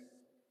Wednesday.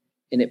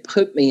 And it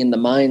put me in the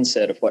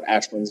mindset of what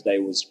Ash Wednesday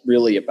was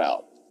really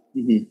about.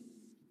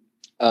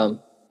 Mm-hmm.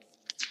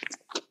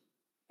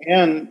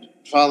 And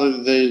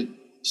Father,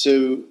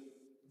 so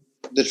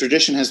the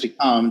tradition has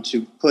become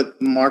to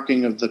put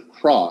marking of the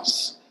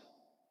cross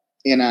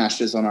in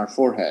ashes on our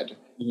forehead.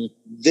 Mm-hmm.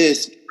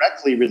 This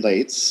directly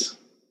relates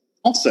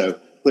also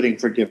putting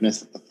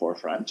forgiveness at the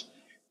forefront.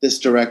 This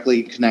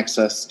directly connects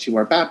us to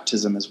our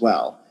baptism as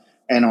well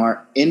and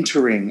our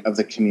entering of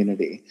the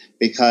community,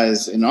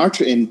 because in our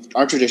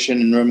tradition,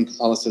 in Roman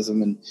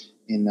Catholicism and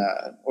in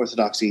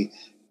Orthodoxy,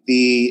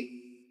 the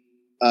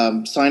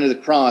sign of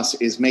the cross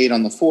is made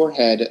on the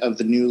forehead of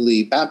the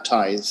newly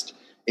baptized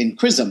in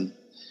chrism.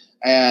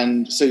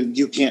 And so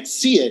you can't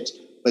see it,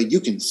 but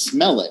you can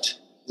smell it.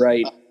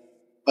 Right.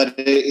 But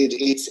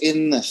it's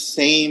in the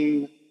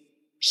same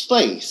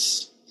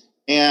place.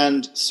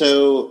 And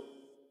so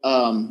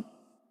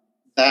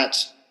that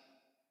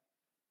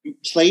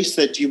place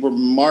that you were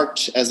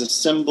marked as a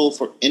symbol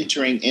for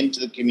entering into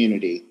the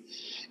community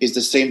is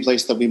the same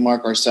place that we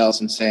mark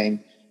ourselves and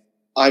saying,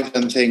 I've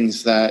done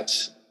things that...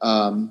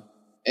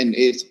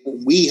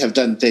 we have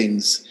done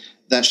things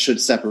that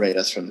should separate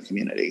us from the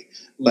community.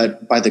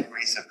 But by the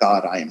grace of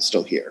God, I am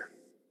still here.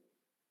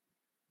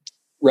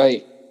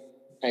 Right.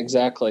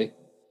 Exactly.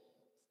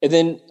 And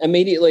then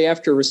immediately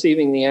after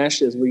receiving the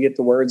ashes, we get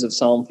the words of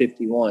Psalm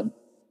 51.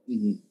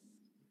 Mm-hmm.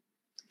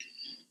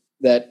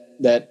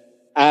 That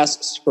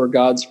asks for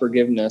God's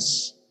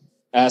forgiveness,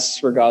 asks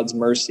for God's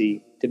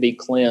mercy to be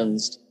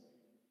cleansed.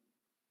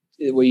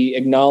 We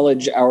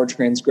acknowledge our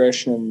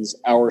transgressions,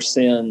 our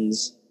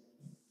sins.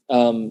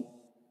 And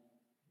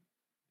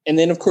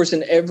then, of course,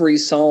 in every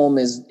psalm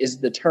is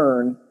the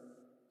turn.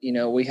 You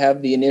know, we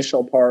have the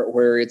initial part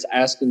where it's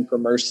asking for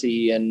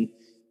mercy and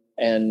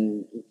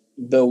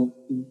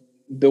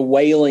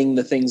bewailing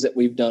the things that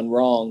we've done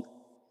wrong.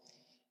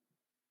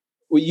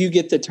 Well, you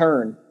get the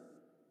turn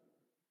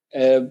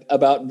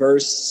about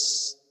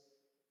verse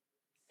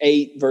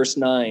 8, verse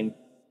 9,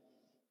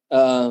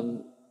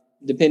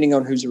 depending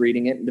on who's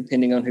reading it and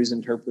depending on who's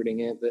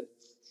interpreting it. But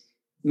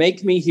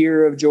make me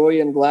hear of joy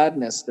and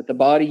gladness, that the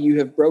body you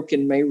have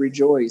broken may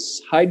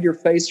rejoice. Hide your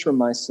face from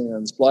my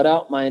sins, blot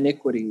out my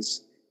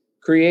iniquities.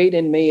 Create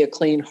in me a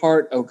clean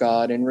heart, O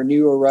God, and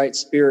renew a right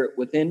spirit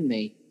within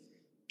me.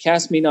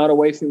 Cast me not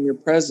away from your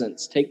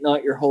presence. Take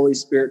not your Holy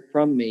Spirit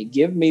from me.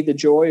 Give me the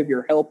joy of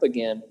your help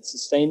again, and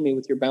sustain me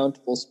with your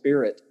bountiful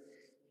spirit.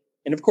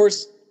 And of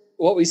course,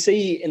 what we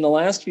see in the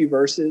last few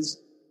verses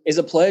is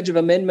a pledge of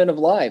amendment of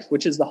life,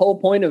 which is the whole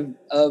point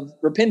of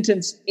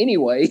repentance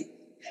anyway,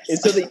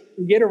 is so that you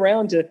can get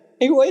around to,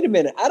 hey, wait a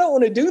minute, I don't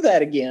want to do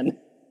that again.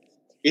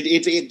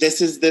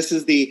 This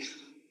is the,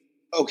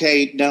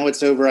 okay, now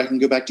it's over, I can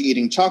go back to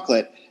eating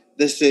chocolate.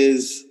 This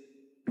is,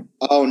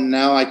 oh,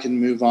 now I can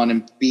move on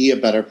and be a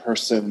better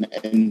person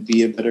and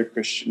be a better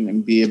Christian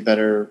and be a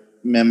better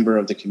member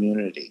of the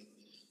community.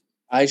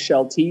 I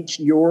shall teach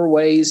your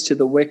ways to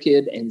the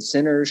wicked, and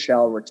sinners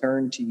shall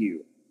return to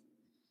you.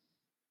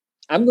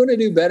 I'm going to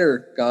do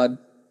better, God.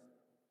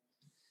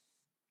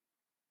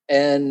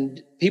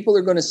 And people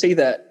are going to see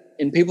that,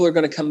 and people are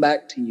going to come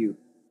back to you.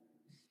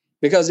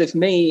 Because if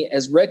me,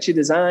 as wretched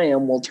as I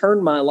am, will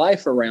turn my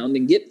life around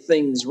and get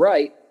things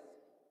right,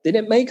 then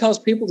it may cause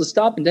people to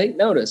stop and take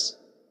notice.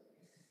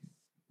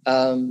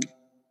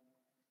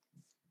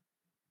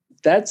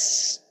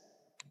 That's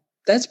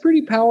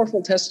pretty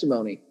powerful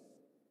testimony.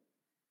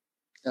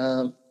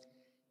 I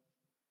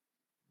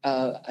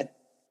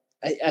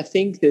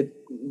think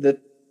that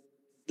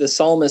the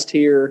psalmist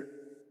here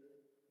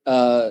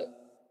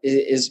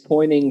is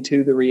pointing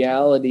to the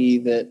reality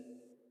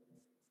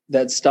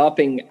that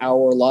stopping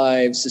our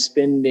lives,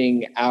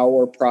 suspending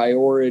our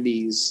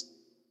priorities,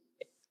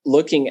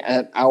 looking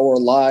at our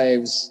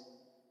lives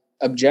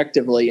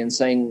objectively and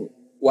saying,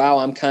 wow,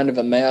 I'm kind of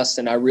a mess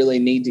and I really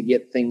need to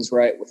get things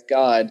right with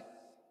God.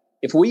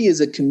 If we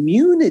as a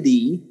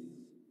community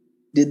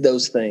did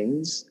those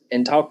things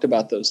and talked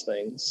about those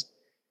things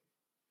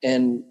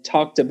and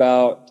talked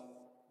about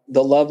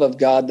the love of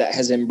God that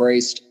has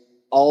embraced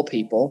all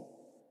people,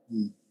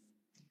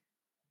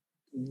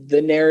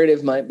 the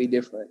narrative might be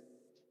different.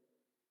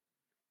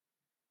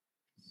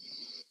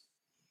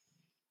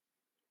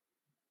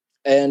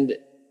 And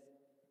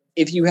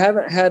if you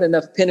haven't had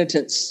enough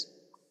penitence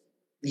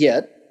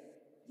yet,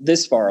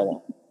 this far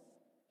along,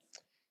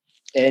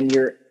 and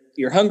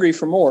you're hungry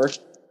for more,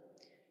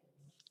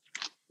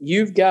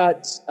 you've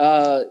got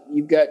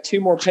 2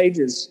 more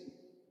pages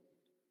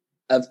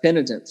of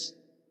penitence.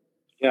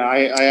 Yeah,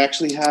 I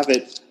actually have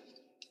it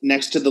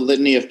next to the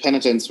Litany of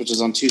Penitence, which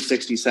is on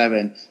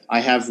 267. I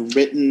have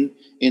written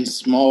in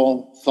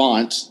small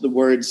font the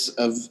words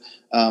of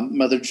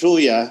Mother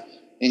Julia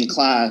in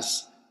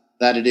class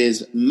that it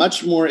is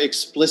much more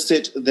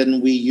explicit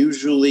than we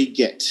usually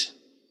get.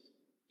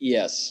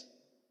 Yes.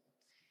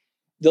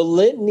 The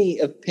Litany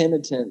of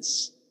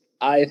Penitence,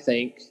 I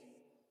think,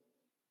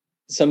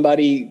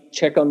 somebody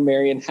check on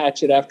Marion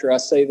Hatchett after I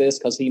say this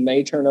because he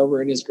may turn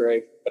over in his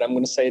grave, but I'm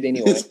going to say it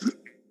anyway,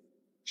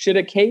 should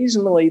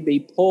occasionally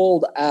be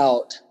pulled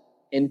out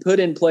and put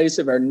in place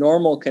of our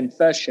normal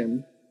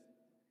confession,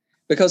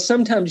 because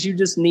sometimes you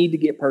just need to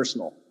get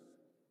personal.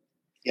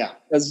 Yeah.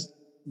 Because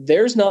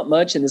there's not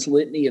much in this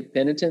Litany of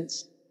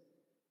Penitence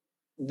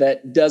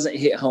that doesn't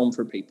hit home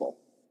for people.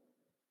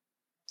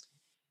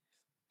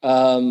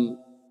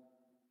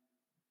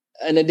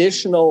 An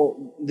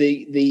additional,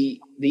 the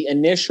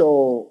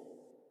initial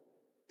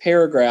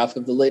paragraph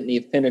of the Litany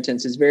of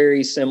Penitence is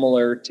very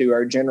similar to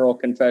our general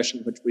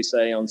confession, which we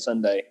say on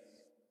Sunday.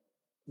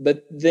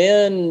 But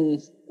then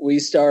we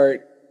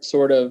start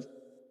sort of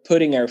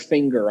putting our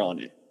finger on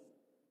it.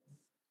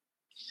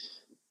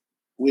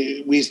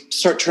 We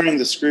start turning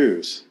the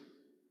screws.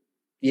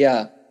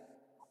 Yeah.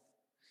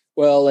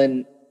 Well,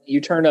 and you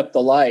turn up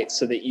the light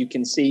so that you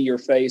can see your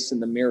face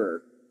in the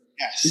mirror.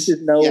 Yes. This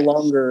is no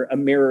longer a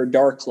mirror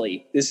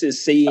darkly. This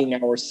is seeing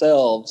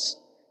ourselves.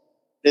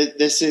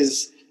 This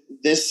is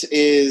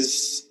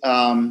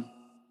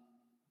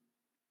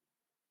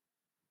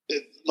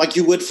like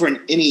you would for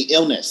any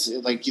illness.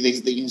 Like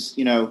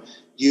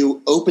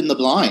you open the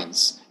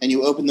blinds and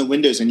you open the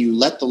windows and you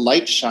let the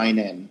light shine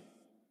in.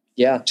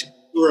 Yeah. To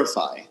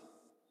purify.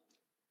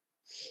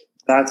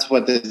 That's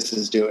what this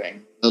is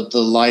doing.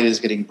 The light is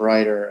getting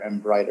brighter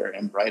and brighter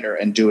and brighter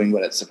and doing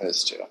what it's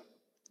supposed to.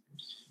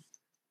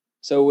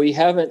 So we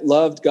haven't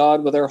loved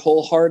God with our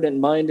whole heart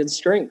and mind and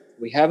strength.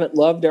 We haven't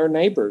loved our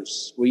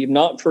neighbors. We've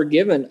not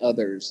forgiven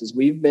others as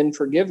we've been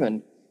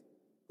forgiven.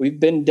 We've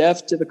been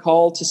deaf to the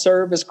call to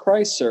serve as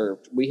Christ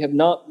served. We have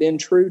not been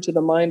true to the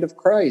mind of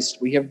Christ.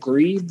 We have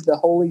grieved the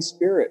Holy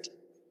Spirit.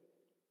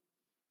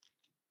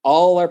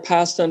 All our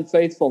past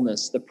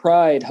unfaithfulness, the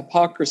pride,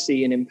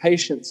 hypocrisy, and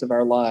impatience of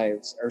our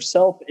lives, our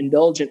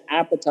self-indulgent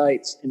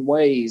appetites and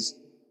ways,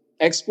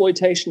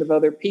 exploitation of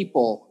other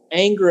people,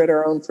 anger at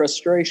our own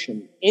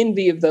frustration,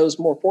 envy of those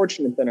more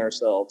fortunate than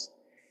ourselves,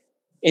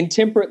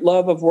 intemperate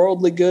love of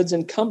worldly goods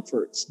and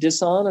comforts,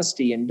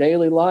 dishonesty in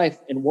daily life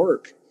and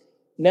work,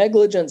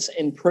 negligence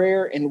in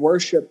prayer and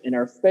worship, and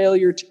our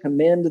failure to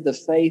commend the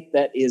faith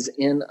that is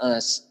in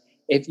us.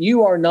 If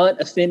you are not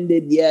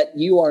offended yet,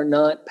 you are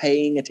not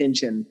paying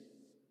attention.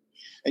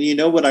 And you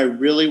know what I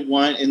really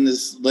want in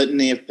this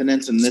Litany of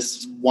Penance and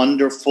this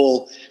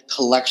wonderful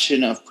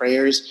collection of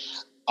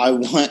prayers? I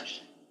want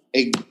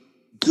a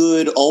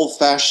good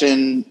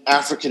old-fashioned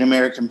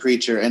African-American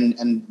preacher,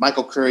 and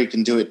Michael Curry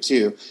can do it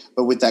too,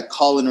 but with that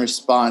call and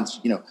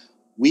response,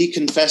 we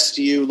confess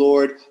to you,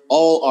 Lord,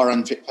 all our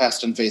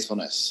past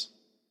unfaithfulness.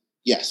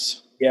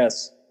 Yes.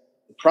 Yes.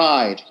 The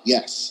pride,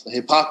 yes. The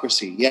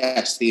hypocrisy,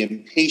 yes. The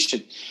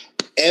impatient,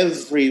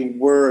 every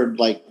word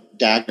like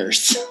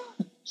daggers.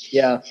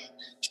 Yeah.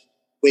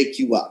 Wake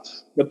you up.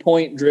 The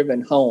point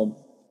driven home.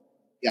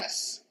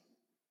 Yes.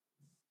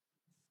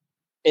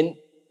 And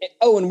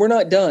we're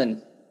not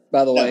done,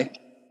 by the way.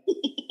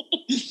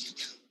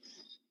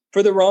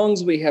 for the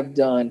wrongs we have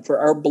done, for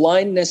our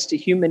blindness to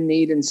human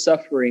need and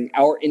suffering,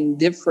 our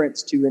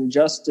indifference to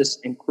injustice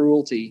and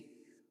cruelty,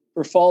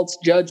 for false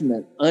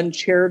judgment,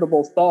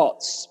 uncharitable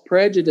thoughts,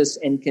 prejudice,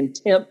 and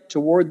contempt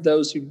toward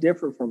those who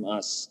differ from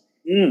us,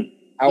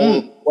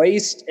 our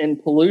waste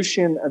and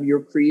pollution of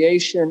your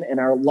creation, and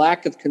our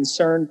lack of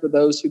concern for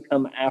those who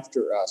come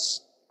after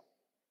us.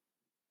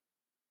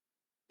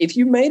 If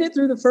you made it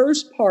through the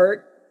first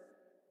part,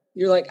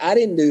 you're like, I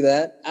didn't do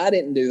that. I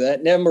didn't do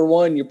that. Number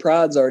one, your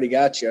pride's already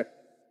got you.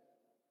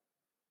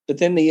 But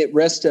then the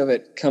rest of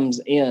it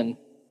comes in.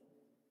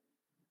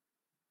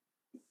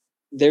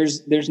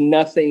 There's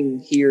nothing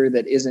here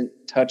that isn't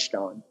touched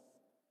on.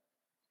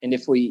 And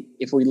if we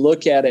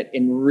look at it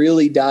and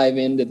really dive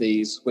into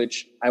these,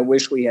 which I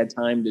wish we had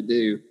time to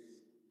do,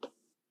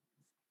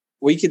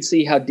 we could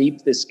see how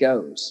deep this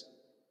goes.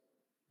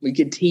 We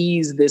could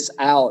tease this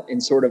out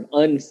and sort of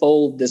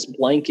unfold this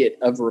blanket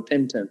of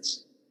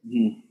repentance.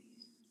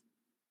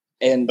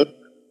 And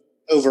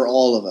over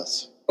all of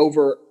us.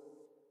 Over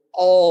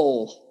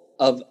all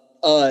of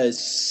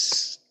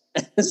us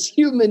as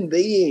human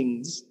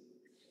beings.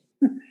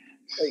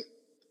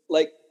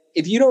 Like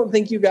if you don't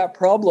think you got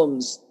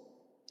problems,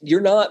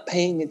 you're not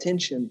paying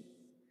attention.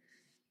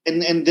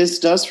 And this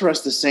does for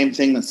us the same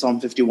thing that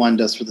Psalm 51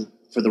 does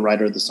for the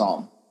writer of the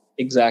psalm.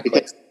 Exactly.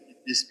 Because at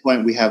this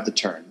point we have the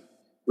turn.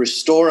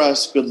 Restore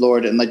us, good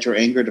Lord, and let your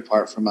anger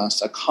depart from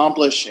us.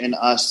 Accomplish in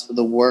us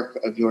the work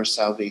of your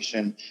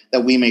salvation,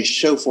 that we may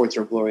show forth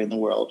your glory in the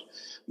world.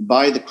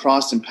 By the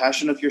cross and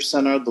passion of your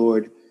Son, our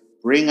Lord,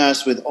 bring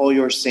us with all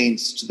your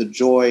saints to the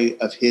joy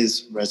of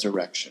his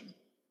resurrection.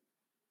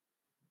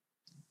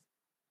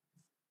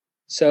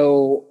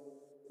 So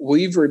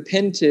we've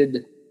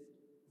repented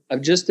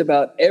of just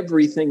about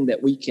everything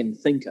that we can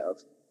think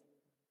of.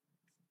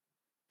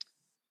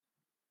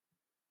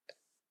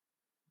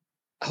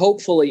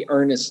 Hopefully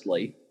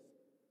earnestly.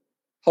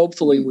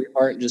 Hopefully we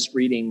aren't just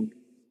reading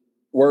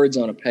words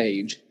on a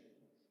page.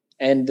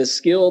 And the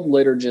skilled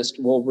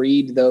liturgist will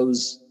read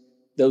those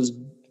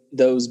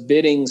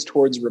biddings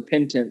towards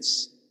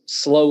repentance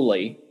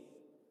slowly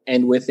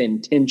and with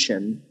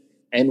intention,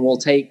 and will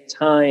take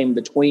time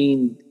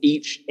between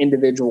each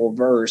individual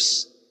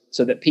verse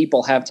so that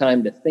people have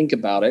time to think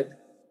about it.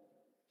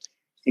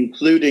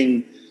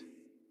 Including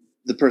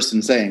the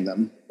person saying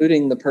them.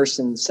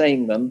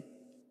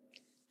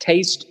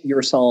 Taste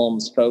your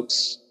psalms,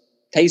 folks.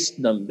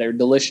 Taste them. They're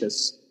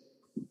delicious.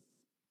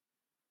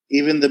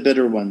 Even the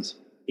bitter ones.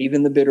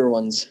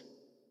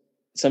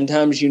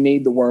 Sometimes you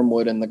need the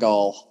wormwood and the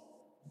gall.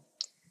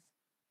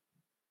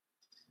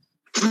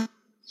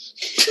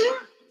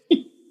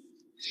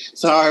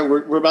 Sorry,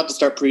 we're about to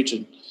start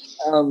preaching.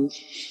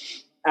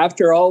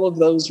 After all of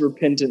those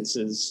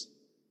repentances,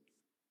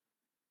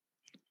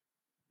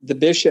 the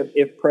bishop,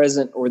 if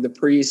present, or the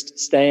priest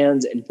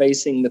stands and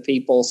facing the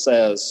people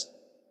says,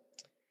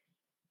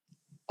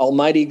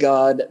 Almighty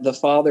God, the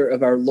Father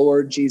of our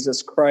Lord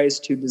Jesus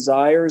Christ, who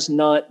desires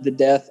not the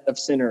death of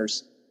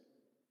sinners,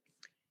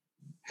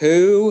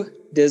 who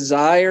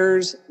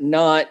desires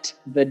not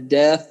the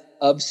death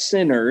of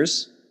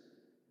sinners,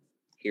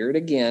 hear it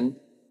again,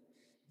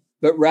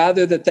 but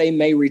rather that they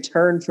may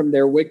return from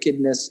their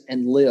wickedness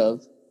and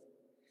live,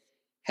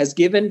 has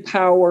given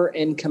power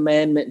and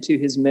commandment to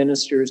his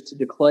ministers to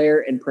declare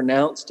and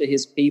pronounce to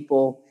his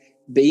people,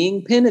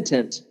 being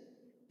penitent,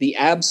 the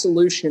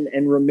absolution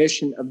and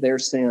remission of their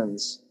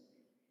sins.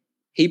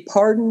 He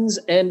pardons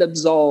and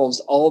absolves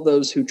all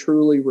those who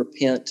truly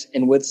repent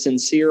and with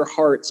sincere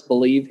hearts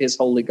believe his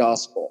holy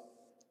gospel.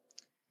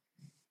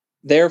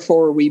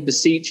 Therefore, we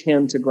beseech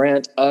him to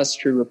grant us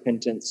true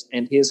repentance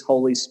and his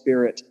Holy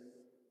Spirit,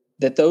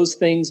 that those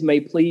things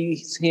may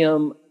please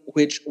him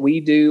which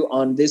we do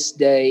on this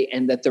day,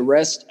 and that the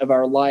rest of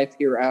our life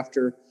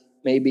hereafter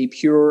may be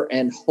pure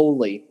and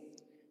holy,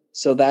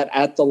 so that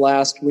at the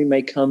last we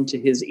may come to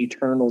his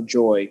eternal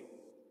joy.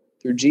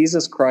 Through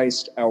Jesus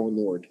Christ our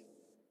Lord.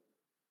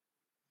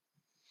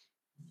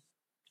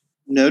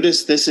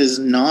 Notice this is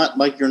not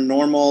like your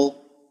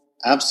normal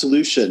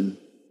absolution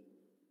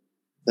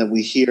that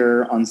we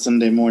hear on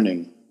Sunday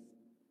morning.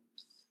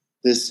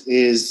 This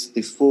is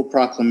the full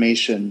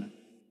proclamation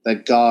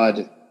that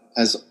God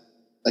has,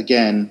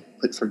 again,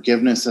 put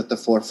forgiveness at the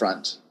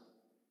forefront.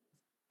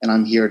 And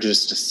I'm here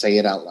just to say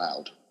it out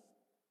loud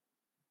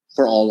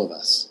for all of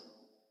us,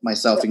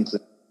 myself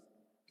included.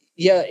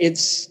 Yeah,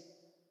 it's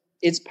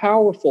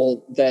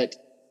powerful that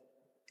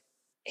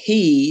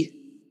he,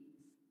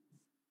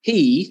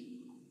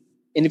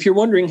 and if you're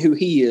wondering who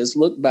he is,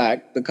 look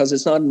back, because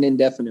it's not an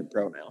indefinite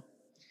pronoun.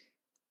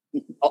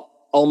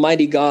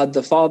 Almighty God,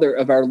 the Father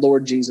of our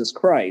Lord Jesus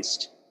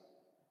Christ,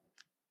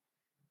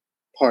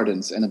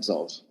 pardons and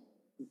absolves.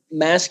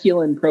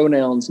 Masculine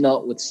pronouns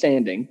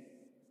notwithstanding,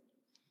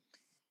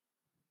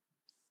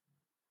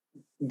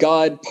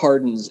 God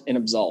pardons and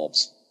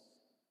absolves.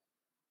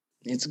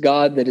 It's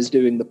God that is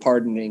doing the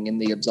pardoning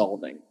and the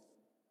absolving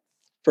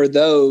for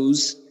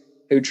those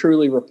who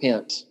truly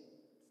repent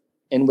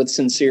and with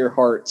sincere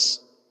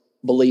hearts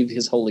believe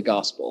his holy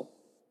gospel.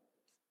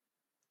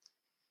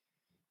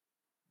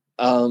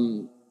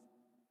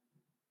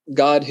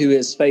 God, who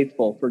is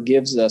faithful,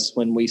 forgives us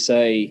when we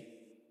say,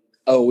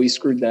 oh, we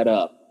screwed that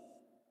up.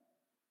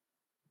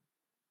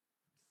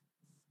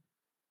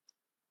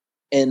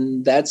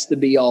 And that's the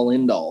be-all,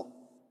 end-all.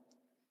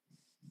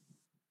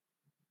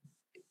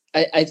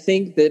 I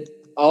think that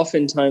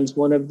oftentimes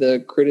one of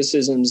the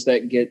criticisms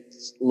that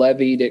gets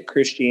levied at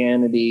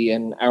Christianity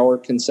and our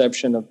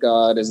conception of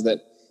God is that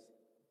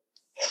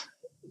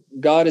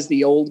God is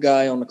the old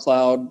guy on the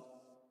cloud.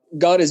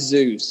 God is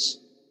Zeus.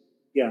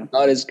 Yeah.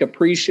 God is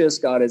capricious.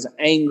 God is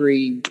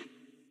angry.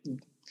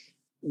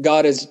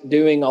 God is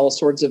doing all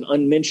sorts of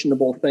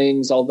unmentionable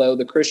things, although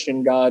the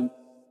Christian God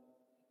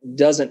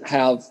doesn't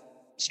have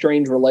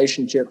strange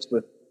relationships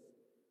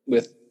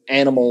with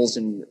animals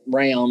and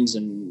rams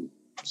and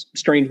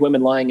strange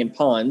women lying in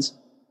ponds.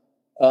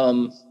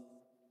 But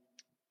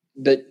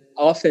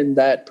often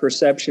that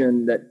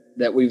perception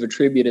that we've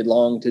attributed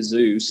long to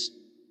Zeus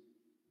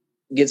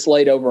gets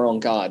laid over on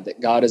God, that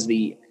God is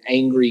the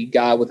angry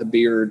guy with a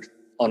beard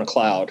on a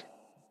cloud.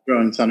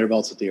 Throwing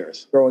thunderbolts at the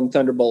earth.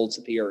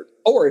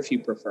 Or, if you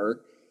prefer,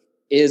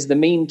 is the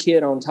mean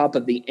kid on top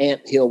of the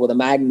anthill with a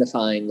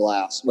magnifying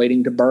glass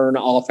waiting to burn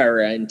off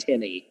our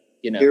antennae.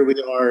 Here we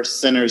are,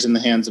 sinners in the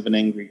hands of an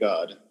angry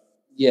God.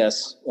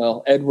 Yes,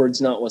 well,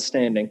 Edwards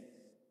notwithstanding.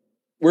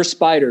 We're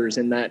spiders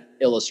in that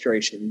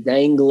illustration,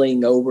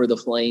 dangling over the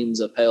flames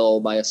of hell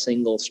by a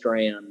single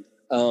strand.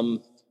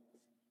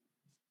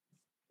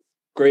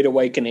 Great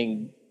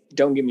Awakening,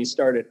 don't get me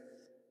started.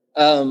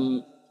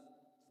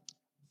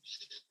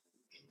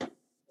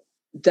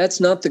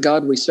 That's not the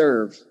God we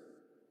serve.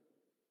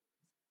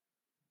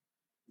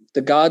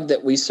 The God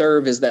that we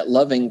serve is that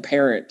loving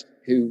parent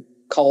who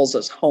calls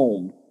us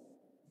home,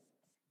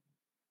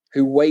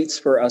 who waits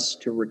for us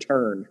to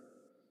return.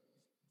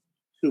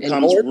 Who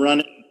comes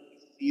running,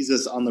 sees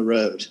us on the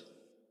road.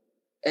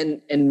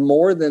 And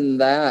more than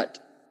that,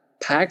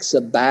 packs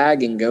a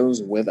bag and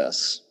goes with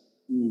us.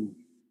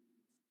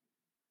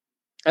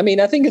 I mean,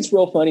 I think it's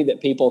real funny that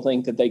people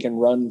think that they can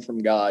run from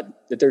God,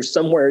 that there's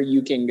somewhere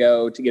you can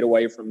go to get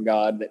away from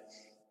God, that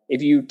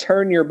if you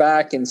turn your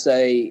back and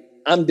say,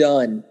 I'm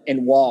done,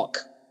 and walk,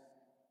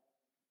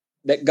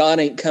 that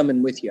God ain't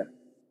coming with you.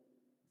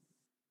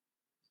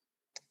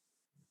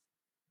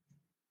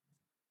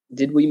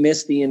 Did we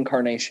miss the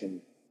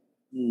incarnation?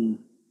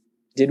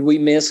 Did we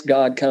miss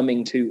God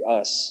coming to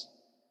us?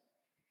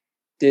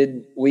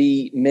 Did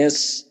we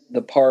miss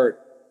the part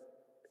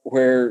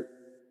where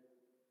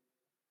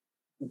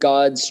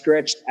God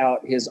stretched out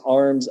his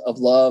arms of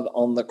love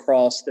on the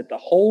cross that the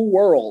whole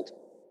world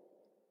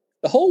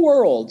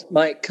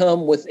might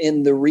come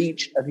within the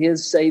reach of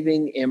his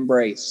saving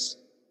embrace?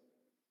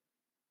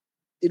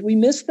 Did we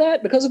miss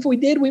that? Because if we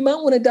did, we might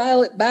want to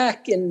dial it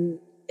back and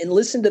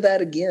listen to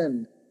that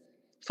again.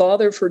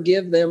 Father,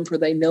 forgive them, for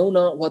they know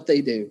not what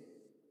they do.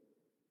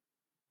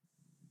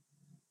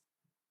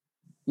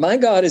 My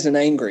God isn't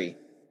angry.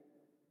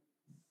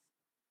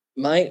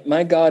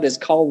 My God is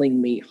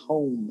calling me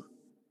home.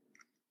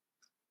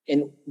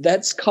 And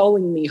that's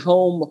calling me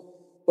home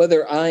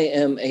whether I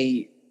am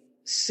a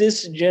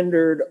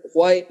cisgendered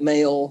white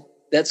male.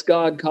 That's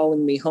God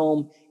calling me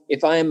home.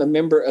 If I am a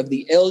member of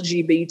the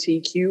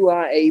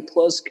LGBTQIA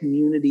plus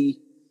community,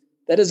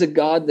 that is a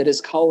God that is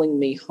calling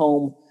me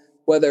home,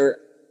 whether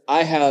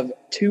I have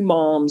two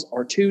moms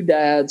or two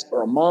dads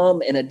or a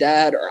mom and a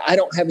dad, or I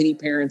don't have any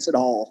parents at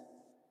all.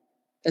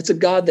 That's a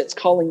God that's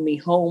calling me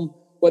home,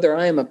 whether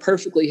I am a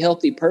perfectly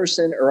healthy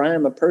person or I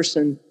am a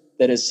person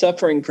that is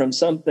suffering from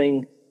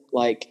something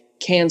like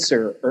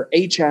cancer or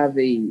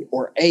HIV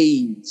or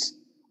AIDS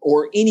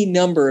or any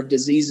number of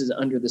diseases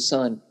under the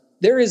sun.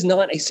 There is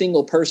not a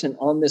single person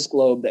on this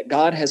globe that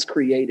God has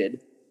created.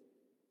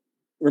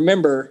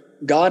 Remember,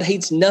 God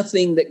hates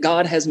nothing that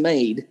God has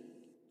made.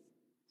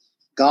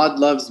 God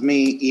loves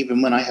me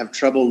even when I have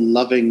trouble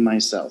loving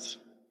myself.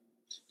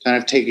 Kind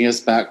of taking us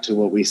back to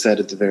what we said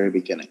at the very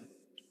beginning.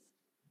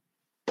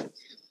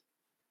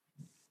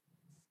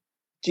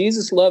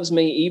 Jesus loves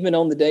me even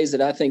on the days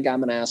that I think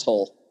I'm an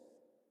asshole.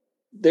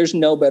 There's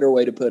no better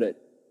way to put it.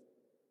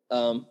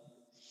 And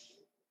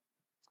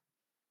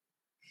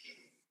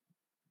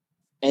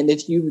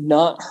if you've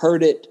not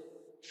heard it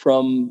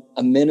from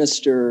a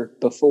minister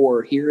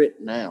before, hear it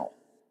now.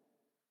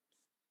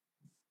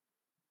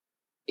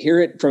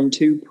 Hear it from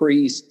two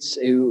priests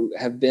who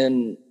have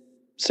been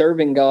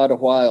serving God a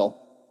while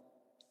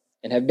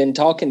and have been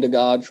talking to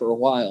God for a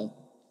while.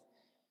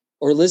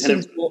 Or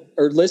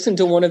listen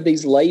to one of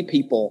these lay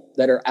people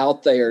that are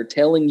out there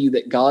telling you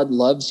that God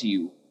loves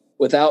you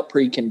without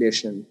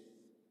precondition.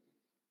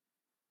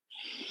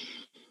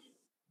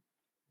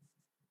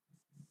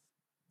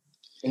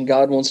 And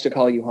God wants to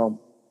call you home.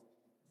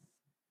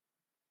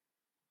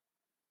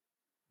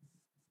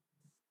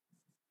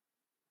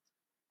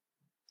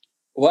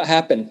 What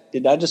happened?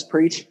 Did I just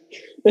preach?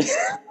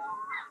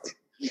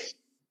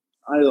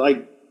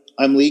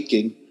 I'm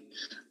leaking.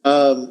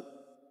 I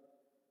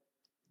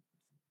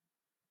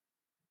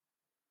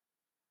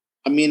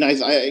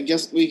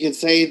guess we could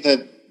say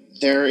that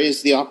there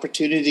is the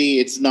opportunity.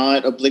 It's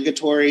not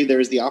obligatory. There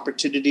is the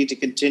opportunity to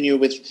continue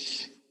with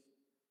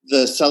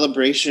the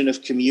celebration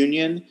of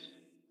communion,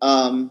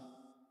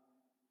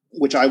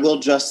 which I will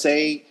just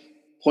say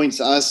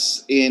points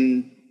us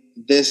in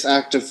this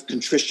act of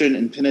contrition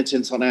and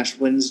penitence on Ash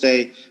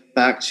Wednesday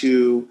back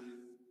to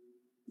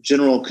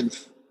general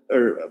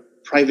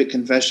private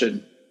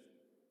confession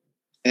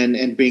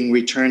and being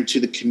returned to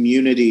the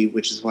community,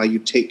 which is why you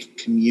take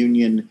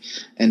communion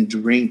and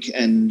drink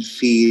and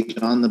feed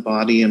on the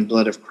body and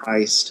blood of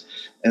Christ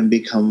and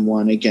become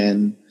one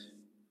again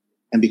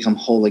and become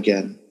whole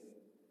again.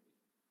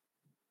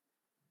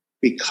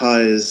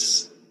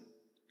 Because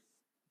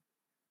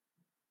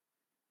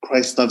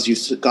Christ loves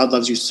you, God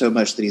loves you so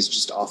much that he's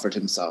just offered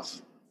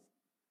himself.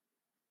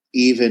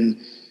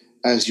 Even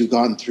as you've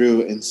gone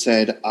through and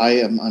said, I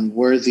am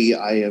unworthy,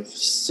 I have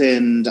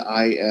sinned,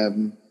 I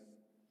am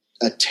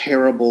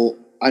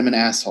I'm an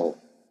asshole.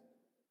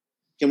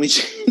 Can we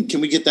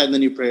get that in the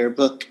new prayer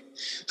book?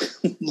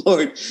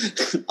 Lord,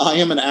 I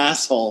am an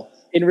asshole.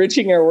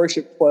 Enriching our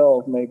worship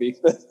 12, maybe.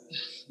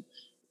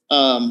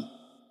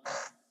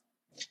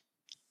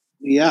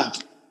 Yeah.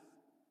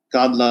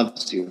 God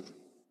loves you.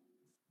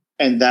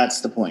 And that's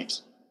the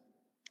point.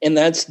 And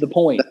that's the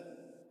point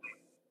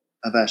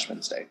of Ash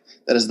Wednesday.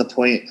 That is the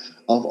point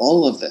of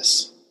all of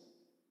this.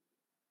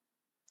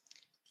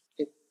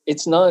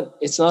 It's not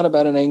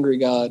about an angry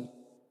God.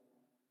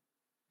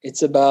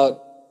 It's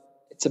about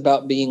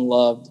being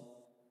loved.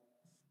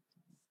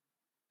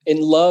 And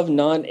love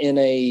not in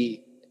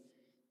a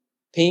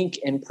pink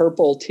and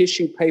purple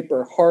tissue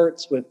paper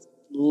hearts with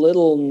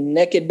little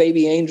naked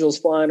baby angels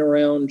flying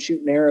around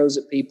shooting arrows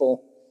at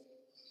people.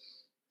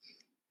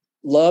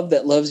 Love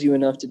that loves you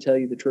enough to tell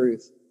you the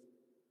truth.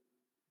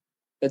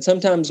 But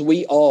sometimes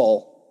we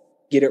all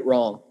get it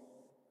wrong.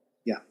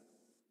 Yeah.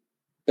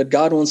 But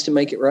God wants to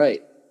make it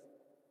right.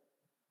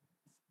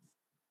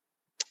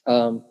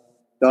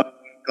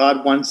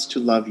 God wants to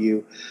love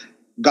you.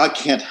 God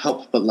can't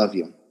help but love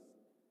you.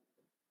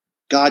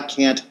 God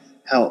can't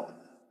help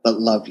but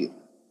love you.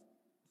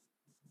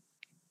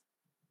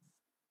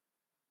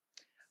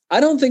 I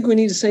don't think we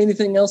need to say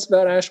anything else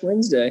about Ash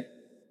Wednesday.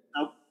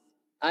 Nope.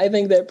 I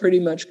think that pretty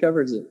much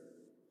covers it.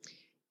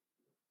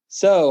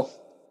 So,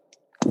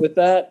 with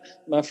that,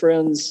 my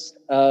friends,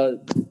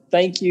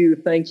 thank you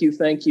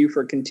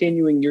for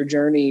continuing your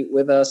journey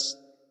with us.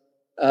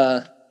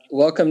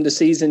 Welcome to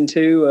season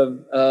 2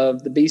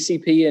 of the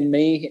BCP and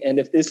me. And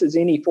if this is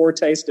any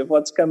foretaste of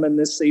what's coming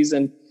this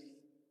season,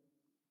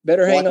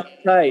 better hang on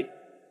tight.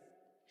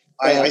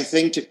 I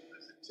think to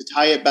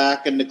tie it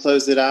back and to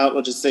close it out,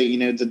 we'll just say,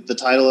 the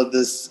title of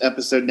this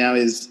episode now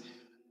is,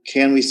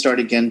 Can We Start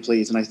Again,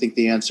 Please? And I think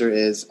the answer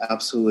is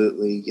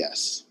absolutely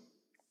yes.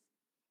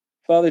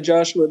 Father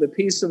Joshua, the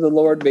peace of the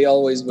Lord be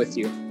always with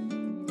you.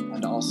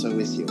 And also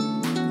with you.